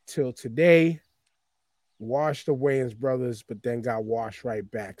till today. Washed the Wayans brothers, but then got washed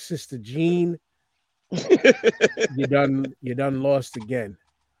right back. Sister Jean, you done lost again.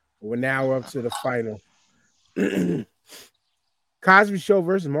 We're now up to the final. Cosby Show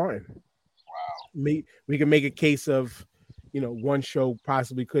versus Martin. Wow. We can make a case of, one show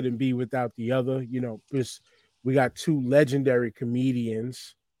possibly couldn't be without the other. Because we got two legendary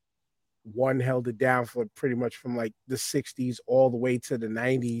comedians. One held it down for pretty much from like the 60s all the way to the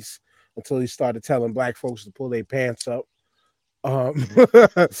 90s until he started telling black folks to pull their pants up.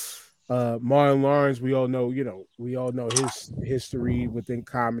 Martin Lawrence, we all know his history within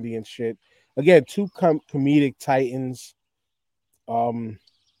comedy and shit. Again, two comedic titans. I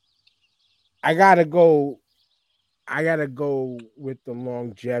gotta go with the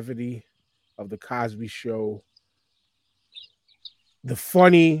longevity of the Cosby Show. The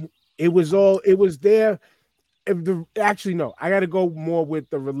funny, it was there. Actually, no, I got to go more with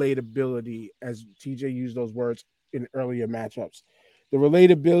the relatability, as TJ used those words in earlier matchups. The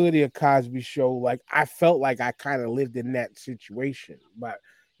relatability of Cosby Show, like I felt like I kind of lived in that situation, but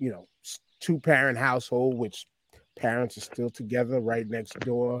 2-parent household, which parents are still together right next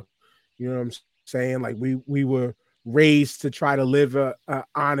door. You know what I'm saying? Like we were raised to try to live a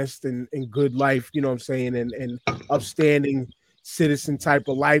honest and good life. You know what I'm saying? And upstanding citizen type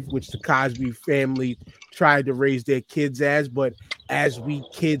of life, which the Cosby family tried to raise their kids as. But as we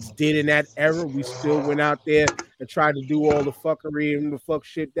kids did in that era, we still went out there and tried to do all the fuckery and the fuck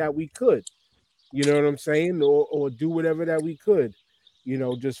shit that we could. You know what I'm saying? Or do whatever that we could.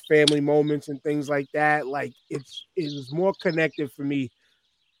 Just family moments and things like that. Like it was more connected for me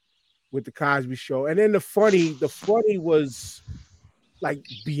with the Cosby Show. And then the funny was like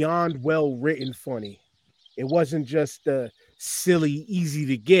beyond well written funny. It wasn't just the silly, easy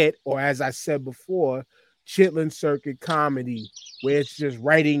to get, or as I said before, Chitlin Circuit comedy, where it's just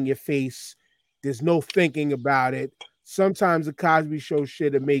right in your face. There's no thinking about it. sometimes the Cosby Show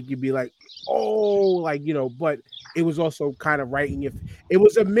shit would make you be like, oh, like but it was also kind of writing if it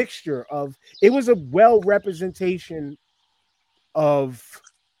was a mixture of it was a well representation of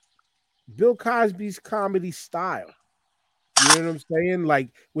Bill Cosby's comedy style. You know what I'm saying? Like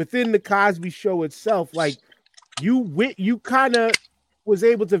within the Cosby Show itself, like you kind of was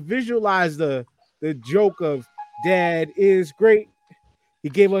able to visualize the joke of dad is great. He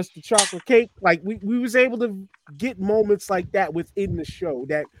gave us the chocolate cake. Like we was able to get moments like that within the show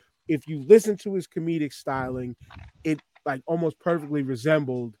that if you listen to his comedic styling, it like almost perfectly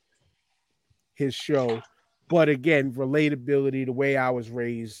resembled his show. But again, relatability, the way I was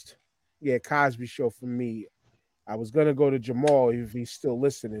raised, yeah, Cosby Show for me. I was gonna go to Jamal if he's still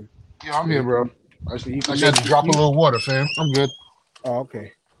listening, Yeah, I'm so here, he bro. can so you I can just had make to the drop a you. little water, fam. I'm good. Oh,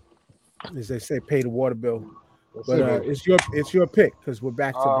 okay. As they say, pay the water bill. That's But it, baby. it's your pick because we're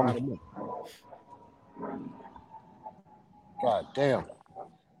back to Um, bottom up. God damn.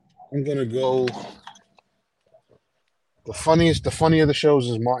 I'm gonna go. The funnier the shows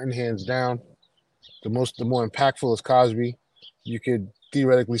is Martin, hands down. The more impactful is Cosby. You could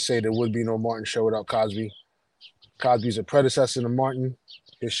theoretically say there would be no Martin show without Cosby. Cosby's a predecessor to Martin.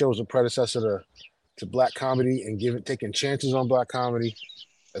 His show's a predecessor to black comedy and taking chances on black comedy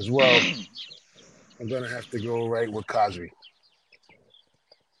as well. I'm gonna have to go right with Cosby.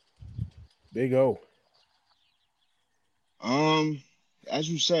 Big O. Um, as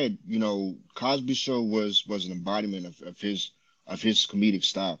you said, Cosby Show was an embodiment of his comedic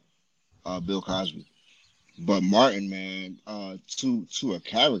style, Bill Cosby. But Martin, man, to a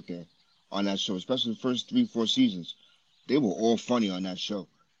character on that show, especially the first 3, 4 seasons, they were all funny on that show.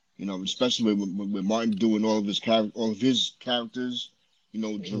 Especially with Martin doing all of his characters.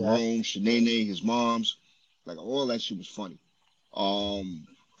 Right. Jerome, Shanae, his moms, like all that shit was funny. Um,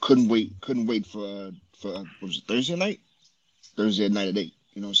 couldn't wait for what was it, Thursday night? Thursday night at 8.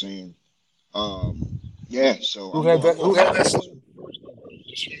 You know what I'm saying? Yeah. So Who I'm had going. I'm that? going Who had Martin that on this slot one. first?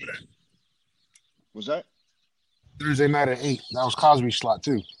 Just remember that. Was that? Thursday night at 8. That was Cosby's slot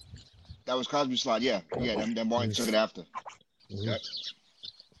too. That was Cosby slot. Yeah. Yeah. Then Martin took it after. Mhm. Yep.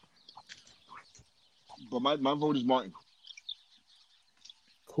 But my vote is Martin.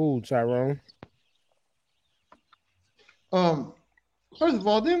 Cool, Tyrone. Um, First of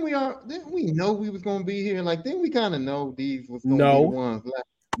all, didn't we know we was gonna be here? Like, didn't we kind of know these was gonna be the No, ones left?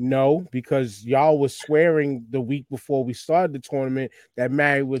 no, because y'all was swearing the week before we started the tournament that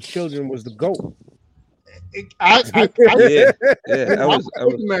Married with Children was the GOAT. I Yeah, yeah. you I know, I was, I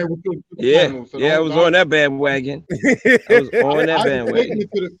was was, taking Mary with the yeah, final, so yeah. I was on that bandwagon. I was on that I was taking bandwagon. it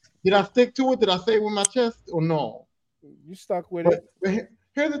to the. Did I stick to it? Did I say it with my chest or no? You stuck with it. But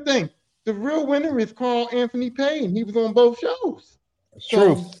here's the thing: the real winner is Carl Anthony Payne. He was on both shows, It's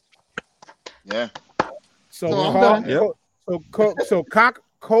true. so Yeah. So so Yeah, I'm Carl, done. yep.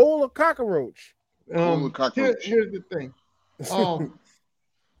 Cole or cockroach? Cool and cockroach. Here's the thing. Um,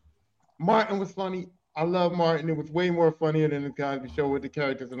 Martin was funny. I love Martin. It was way more funnier than the Cosby Show with the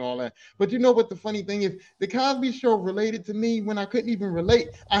characters and all that. But you know what the funny thing is? The Cosby Show related to me when I couldn't even relate.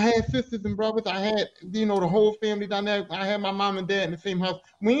 I had sisters and brothers. I had, the whole family down there. I had my mom and dad in the same house.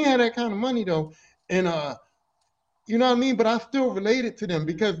 We ain't had that kind of money though. And you know what I mean? But I still related to them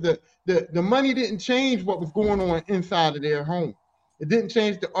because the money didn't change what was going on inside of their home. It didn't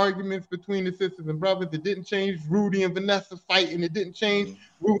change the arguments between the sisters and brothers. It didn't change Rudy and Vanessa fighting. It didn't change Mhm.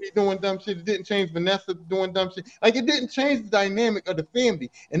 Rudy doing dumb shit. It didn't change Vanessa doing dumb shit. Like it didn't change the dynamic of the family.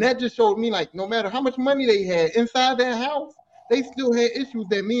 And that just showed me like no matter how much money they had inside their house, they still had issues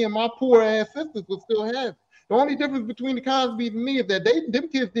that me and my poor ass sisters would still have. The only difference between the Cosby's and me is that them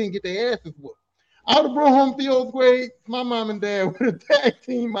kids didn't get their asses whooped. I would have brought home Theo's grade. My mom and dad would have tag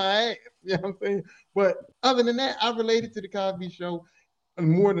teamed my ass. You know what I'm saying? But other than that, I related to the Cosby Show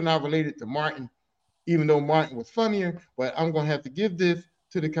more than I related to Martin, even though Martin was funnier. But I'm gonna have to give this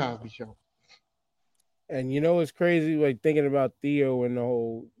to the Cosby Show. And it's crazy, like thinking about Theo and the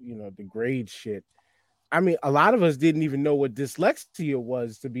whole, the grade shit. I mean, a lot of us didn't even know what dyslexia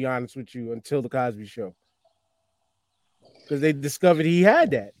was, to be honest with you, until the Cosby Show, because they discovered he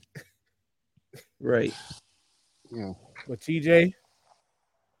had that. Right. Yeah. But TJ,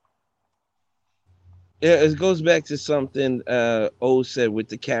 Yeah, it goes back to something O said with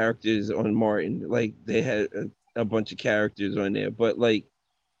the characters on Martin. Like they had a bunch of characters on there, but like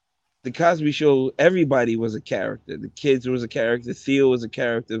the Cosby Show, everybody was a character. The kids was a character. Theo was a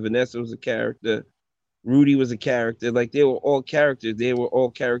character. Vanessa was a character. Rudy was a character. Like they were all characters. They were all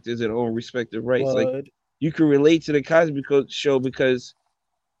characters in their own respective rights. Like Bud, you can relate to the Cosby Show because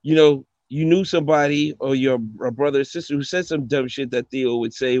you know you knew somebody or your a brother or sister who said some dumb shit that Theo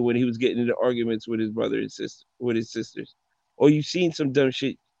would say when he was getting into arguments with his brother and sister with his sisters, or you seen some dumb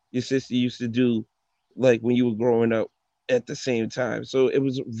shit your sister used to do, like when you were growing up at the same time. So it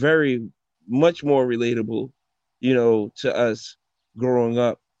was very much more relatable, to us growing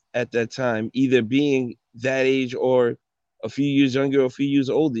up at that time, either being that age or a few years younger or a few years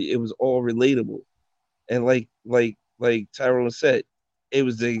older. It was all relatable. And like Tyrone said, it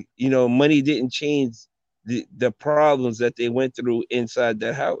was money didn't change the problems that they went through inside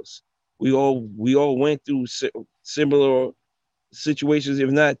that house. We all went through similar situations, if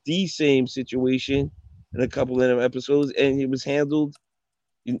not the same situation, in a couple of them episodes, and it was handled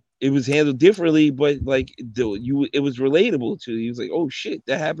differently, but like it was relatable to you. He was like, oh shit,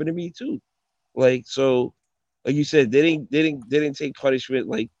 that happened to me too. Like so, like you said, they didn't take punishment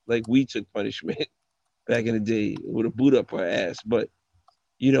like we took punishment back in the day with a boot up our ass. But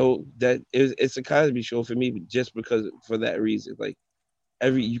it's a Cosby Show for me, just because for that reason. Like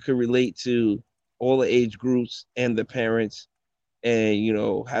you can relate to all the age groups and the parents, and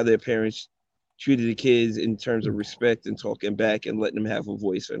how their parents treated the kids in terms of respect and talking back and letting them have a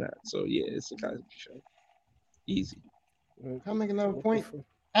voice or not. So yeah, it's a Cosby Show. Easy. Can I make another point?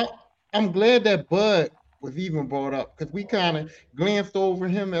 I, I'm glad that Bud was even brought up because we kind of glanced over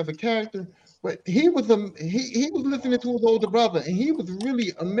him as a character, but he was listening to his older brother, and he was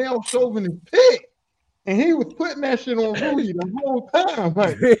really a male chauvinist pig, and he was putting that shit on Rudy the whole time.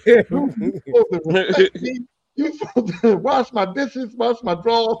 Like, Rudy, you supposed to respect me. You supposed to wash my dishes, wash my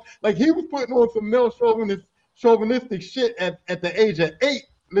drawers. Like he was putting on some male chauvinistic shit at the age of 8,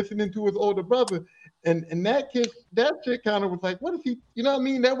 listening to his older brother. And that shit kind of was like, what is he? You know what I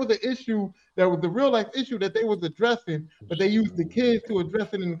mean? That was the issue. That was the real life issue that they was addressing, but they used the kids to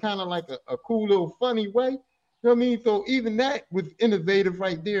address it in kind of like a cool little funny way. You know what I mean? So even that was innovative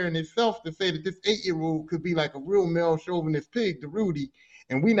right there in itself, to say that this 8-year-old could be like a real male chauvinist pig to Rudy,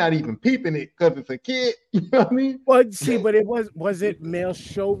 and we not even peeping it because it's a kid. You know what I mean? But see, but was it male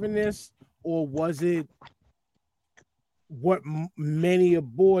chauvinist, or was it what many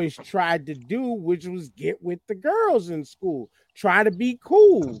of boys tried to do, which was get with the girls in school, try to be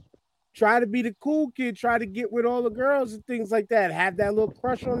cool, try to be the cool kid, try to get with all the girls and things like that, have that little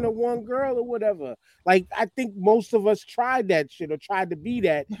crush on the one girl or whatever. Like I think most of us tried that shit or tried to be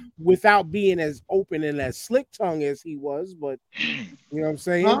that without being as open and as slick tongue as he was. But you know what I'm No,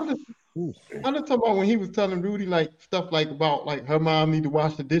 saying? I'm just talking about when he was telling Rudy like stuff like about like her mom need to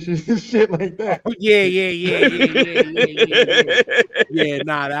wash the dishes and shit like that. Oh yeah, yeah, yeah, yeah, yeah, yeah, yeah, yeah. Yeah,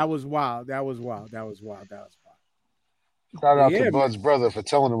 nah, that was wild. That was wild. That was wild. That was wild. Shout But out to yeah, Bud's brother for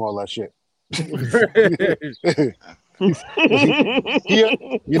telling him all that shit. man.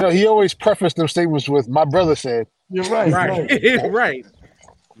 Because he always prefaced them statements with "my brother said." You're right, Right, right. right.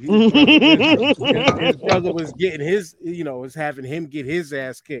 His brother was getting his, was having him get his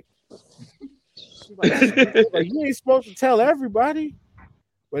ass kicked. Like you ain't supposed to tell everybody.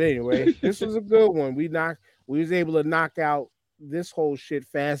 But anyway, this was a good one. We was able to knock out this whole shit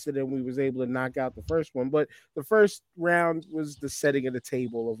faster than we was able to knock out the first one. But the first round was the setting of the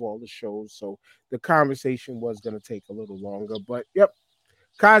table of all the shows, so the conversation was gonna take a little longer. But yep,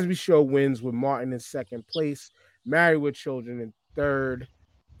 Cosby Show wins with Martin in second place, Married with Children in third,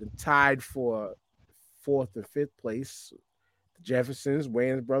 then tied for fourth and fifth place. The Jeffersons,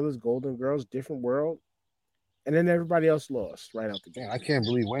 Wayans Brothers, Golden Girls, Different World, and then everybody else lost right out the Man, gate. I can't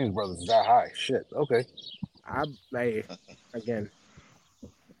believe Wayne's brothers is that high. Shit. Okay, Hey, again,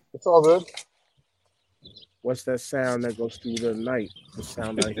 it's all good. what's that sound that goes through the night? The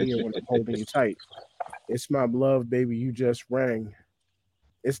sound I hear when I'm holding you tight. It's my love, baby. You just rang.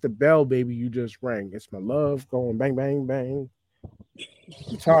 It's the bell, baby. You just rang. It's my love going bang, bang, bang.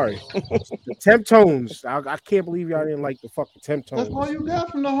 I'm sorry. The temp tones. I can't believe y'all didn't like the fucking temp That's all tones. you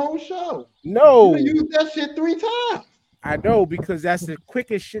got from the whole show. You done No, used that shit 3 times. I know because that's the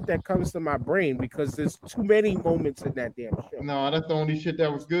quickest shit that comes to my brain because there's too many moments in that damn show. No, that's the only shit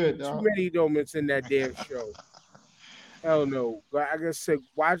that was good, Too dog. many moments in that damn show. Hell no. But I just said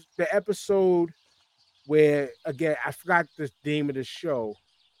watch the episode where again I forgot the name of the show.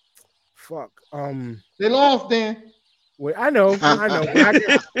 Fuck. They lost, Dan. Well, I know, but I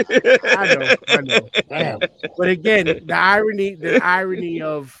know. Damn. But again, the irony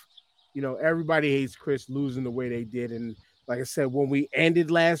of everybody hates Chris losing the way they did, and like I said, when we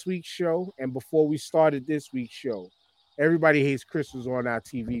ended last week's show and before we started this week's show, everybody hates Chris was on our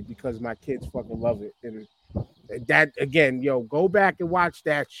TV because my kids fucking love it, and that again, go back and watch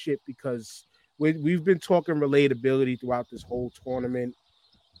that shit because we've been talking relatability throughout this whole tournament.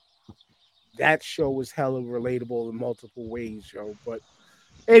 That show was hella relatable in multiple ways, yo. But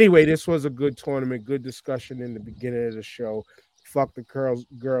Anyway, this was a good tournament, good discussion in the beginning of the show. Fuck the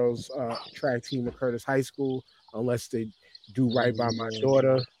girls track team at Curtis High School unless they do right by my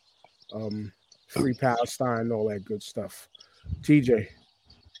daughter. Um, Free Palestine, all that good stuff. TJ.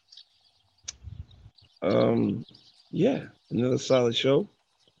 Um, yeah, another solid show,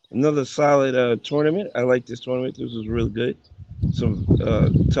 another solid tournament. I like this tournament. This was really good. Some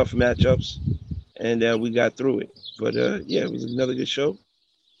tough matchups, and we got through it. But yeah, it was another good show.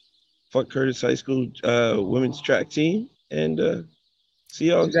 Fuck Curtis High School women's track team, and see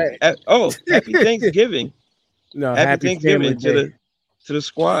y'all. Oh, happy Thanksgiving! No, Happy happy Family Thanksgiving Day. to the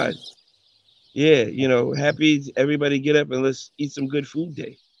squad. Yeah, happy everybody get up and let's eat some good food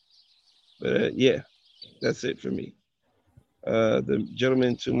day. But yeah, that's it for me. The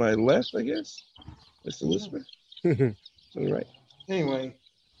gentleman to my left, I guess, Mr. Lisper. All right. Anyway,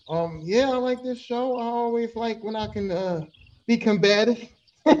 yeah, I like this show. I always like when I can be combative.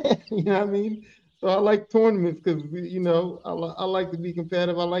 You know what I mean? So I like tournaments because I like to be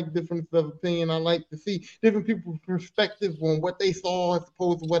competitive. I like difference of opinion. I like to see different people's perspective on what they saw as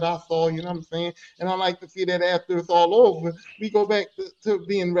opposed to what I saw. You know what I'm saying? And I like to see that after it's all over, we go back to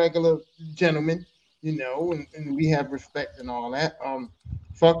being regular gentlemen. And we have respect and all that.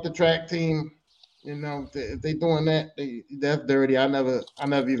 Fuck the track team. If they doing that, that's dirty. I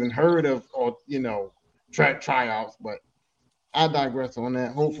never even heard of or track tryouts, but I digress on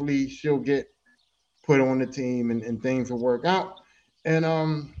that. Hopefully she'll get put on the team and things will work out. And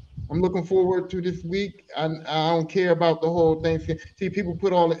I'm looking forward to this week. I don't care about the whole thing. See, people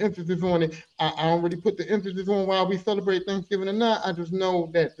put all the emphasis on it. I don't really put the emphasis on why we celebrate Thanksgiving or not. I just know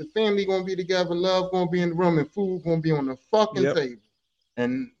that the family gonna be together, love gonna be in the room, and food gonna be on the fucking Yep. table.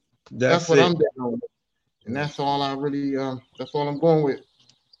 And that's That's what I'm it. down with. And that's all I really that's all I'm going with.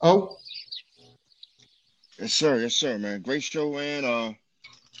 Oh, Yes, sir, man. Great show, man.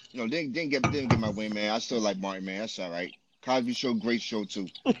 Didn't get my win, man. I still like Martin, man. That's all right. Cosby Show, great show too.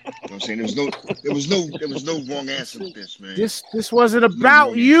 You know what I'm saying? There was no wrong answer with this, man. This wasn't No about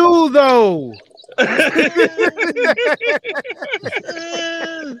wrong answer. you though.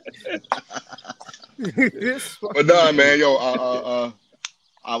 This But nah, man, yo,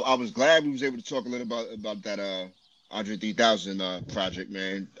 I was glad we was able to talk a little about that Andre 3000 project,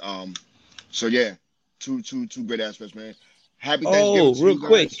 man. So yeah, two great aspects, man. Happy Thanksgiving Oh, to real you guys.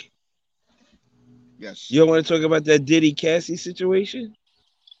 quick. Yes. You don't want to talk about that Diddy Cassie situation?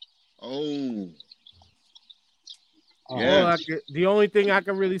 Oh, all yeah. the only thing I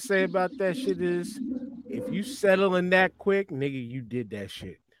can really say about that shit is if you settling that quick, nigga, you did that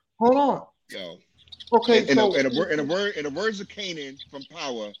shit. hold on. Yo. Okay, so In the words of Kanan from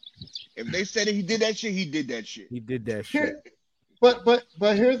Power, if they said that he did that shit, he did that shit. He did that shit. here,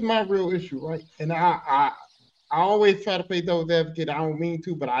 but here's my real issue, right? And I always try to play devil's advocate. I don't mean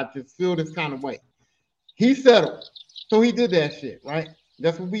to, but I just feel this kind of way. He settled, so he did that shit, right?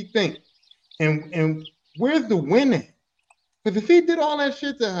 That's what we think. And where's the winning? Because if he did all that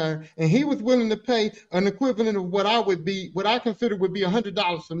shit to her and he was willing to pay an equivalent of what I consider would be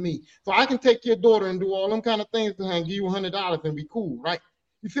 $100 for me, so I can take your daughter and do all them kind of things to her and give you $100 and be cool, right?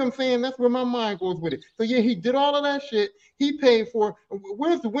 You see what I'm saying? That's where my mind goes with it. So yeah, he did all of that shit. He paid for it.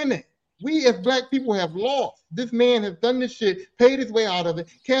 Where's the winning? We as black people have lost. This man has done this shit, paid his way out of it.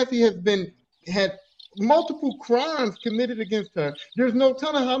 Cassie had multiple crimes committed against her. There's no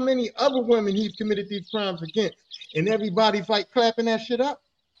telling how many other women he's committed these crimes against. And everybody's like clapping that shit up.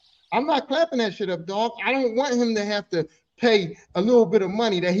 I'm not clapping that shit up, dog. I don't want him to have to pay a little bit of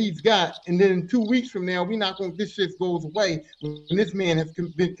money that he's got, and then 2 weeks from now, we not gonna this shit goes away when this man has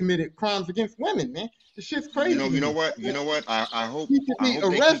been committed crimes against women, man. This shit's crazy. You know what? I hope He should I be hope they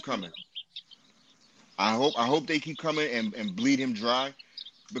keep arrested. coming. I hope they keep coming and bleed him dry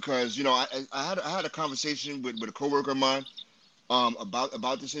because I had a conversation with a coworker of mine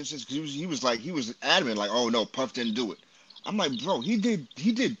about this instance because he was adamant like, oh no, Puff didn't do it. I'm like, bro, he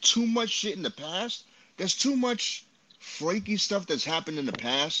did too much shit in the past. There's too much flaky stuff that's happened in the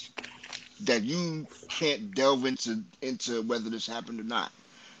past that you can't delve into whether this happened or not.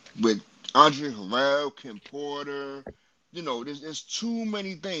 With Andre Harrell, Kim Porter, there's too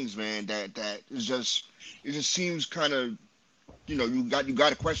many things, man. That is just it just seems kind of you got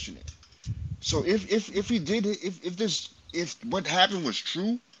to question it. So if he did it, if what happened was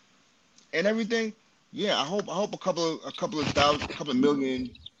true and everything, yeah, I hope a couple of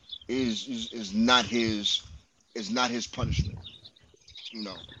million is not his punishment, you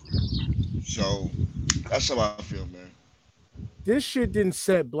know. So that's how I feel, man. This shit didn't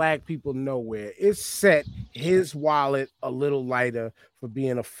set black people nowhere. It set his wallet a little lighter for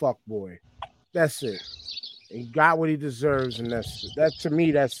being a fuck boy. That's it. He got what he deserves, and that to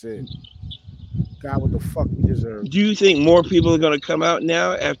me. That's it. Got what the fuck he deserves. Do you think more people are going to come out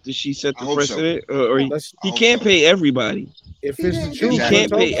now after she set I the hope so. precedent, or Let's. I he hope can't so. pay everybody? If He it's the didn't get He truth, what he let's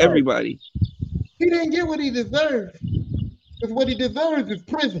can't hope pay so. deserved. everybody. He didn't get what he deserved. Because what he deserves is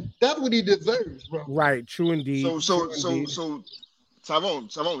prison. That's what he deserves, bro. Right. True indeed. So True so so indeed. so Tyrone,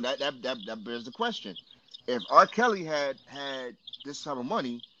 that bears the question. If R. Kelly had this type of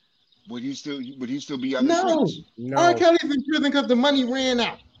money, would he still be out in the No. streets? R. No. Kelly's in prison because the money ran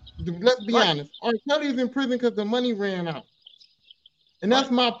out. Let's be Right, honest. R. Kelly's in prison because the money ran out. And that's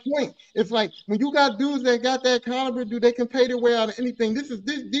right. my point. It's like when you got dudes that got that caliber, dude, they can pay their way out of anything.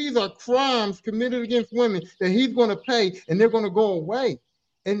 These are crimes committed against women that he's going to pay, and they're going to go away.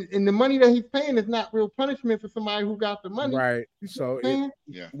 And the money that he's paying is not real punishment for somebody who got the money. Right. You see So what I'm it saying?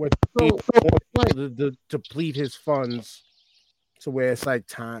 Yeah, what he So more like, people to deplete his funds to where it's like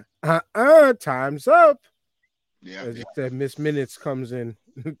time's up. yeah, As yeah. you said, Miss Minutes comes in.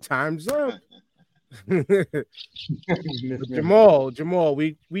 Time's up. But Jamal,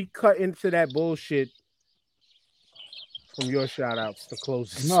 we cut into that bullshit from your shout outs to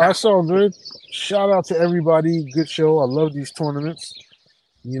close this No, out. that's all good. Shout out to everybody. Good show. I love these tournaments.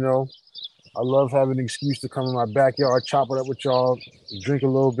 You know, I love having an excuse to come in my backyard, chop it up with y'all, drink a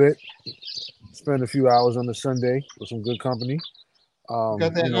little bit, spend a few hours on the Sunday with some good company.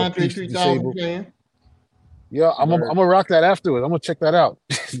 got that Andre Peace to 3000 disabled. playing. Yeah, I'm Word. gonna rock that afterwards. I'm gonna check that out.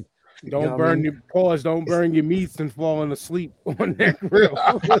 You know Don't what I burn mean? your pause. Don't burn your meats and falling asleep on that grill.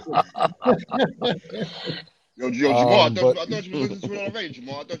 Yo, Jamal, But I thought you was listening to it already,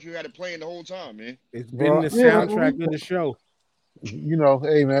 Jamal. I thought you had it playing the whole time, man. It's been well, the Yeah, that's what we soundtrack of the show.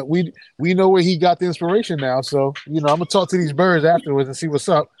 hey man, we know where he got the inspiration now. So I'm gonna talk to these birds afterwards and see what's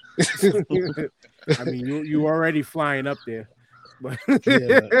up. I mean, you already flying up there, but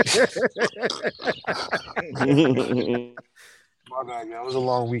Yeah, my bad, man. It was a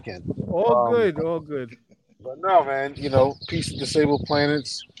long weekend. all Um, good, all good. but no, man. Peace to disabled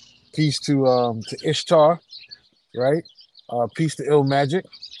planets. Peace to Ishtar, right? Peace to Ill Magic,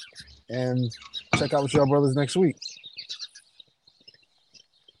 and check out with y'all brothers next week.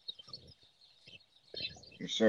 Yes, sir.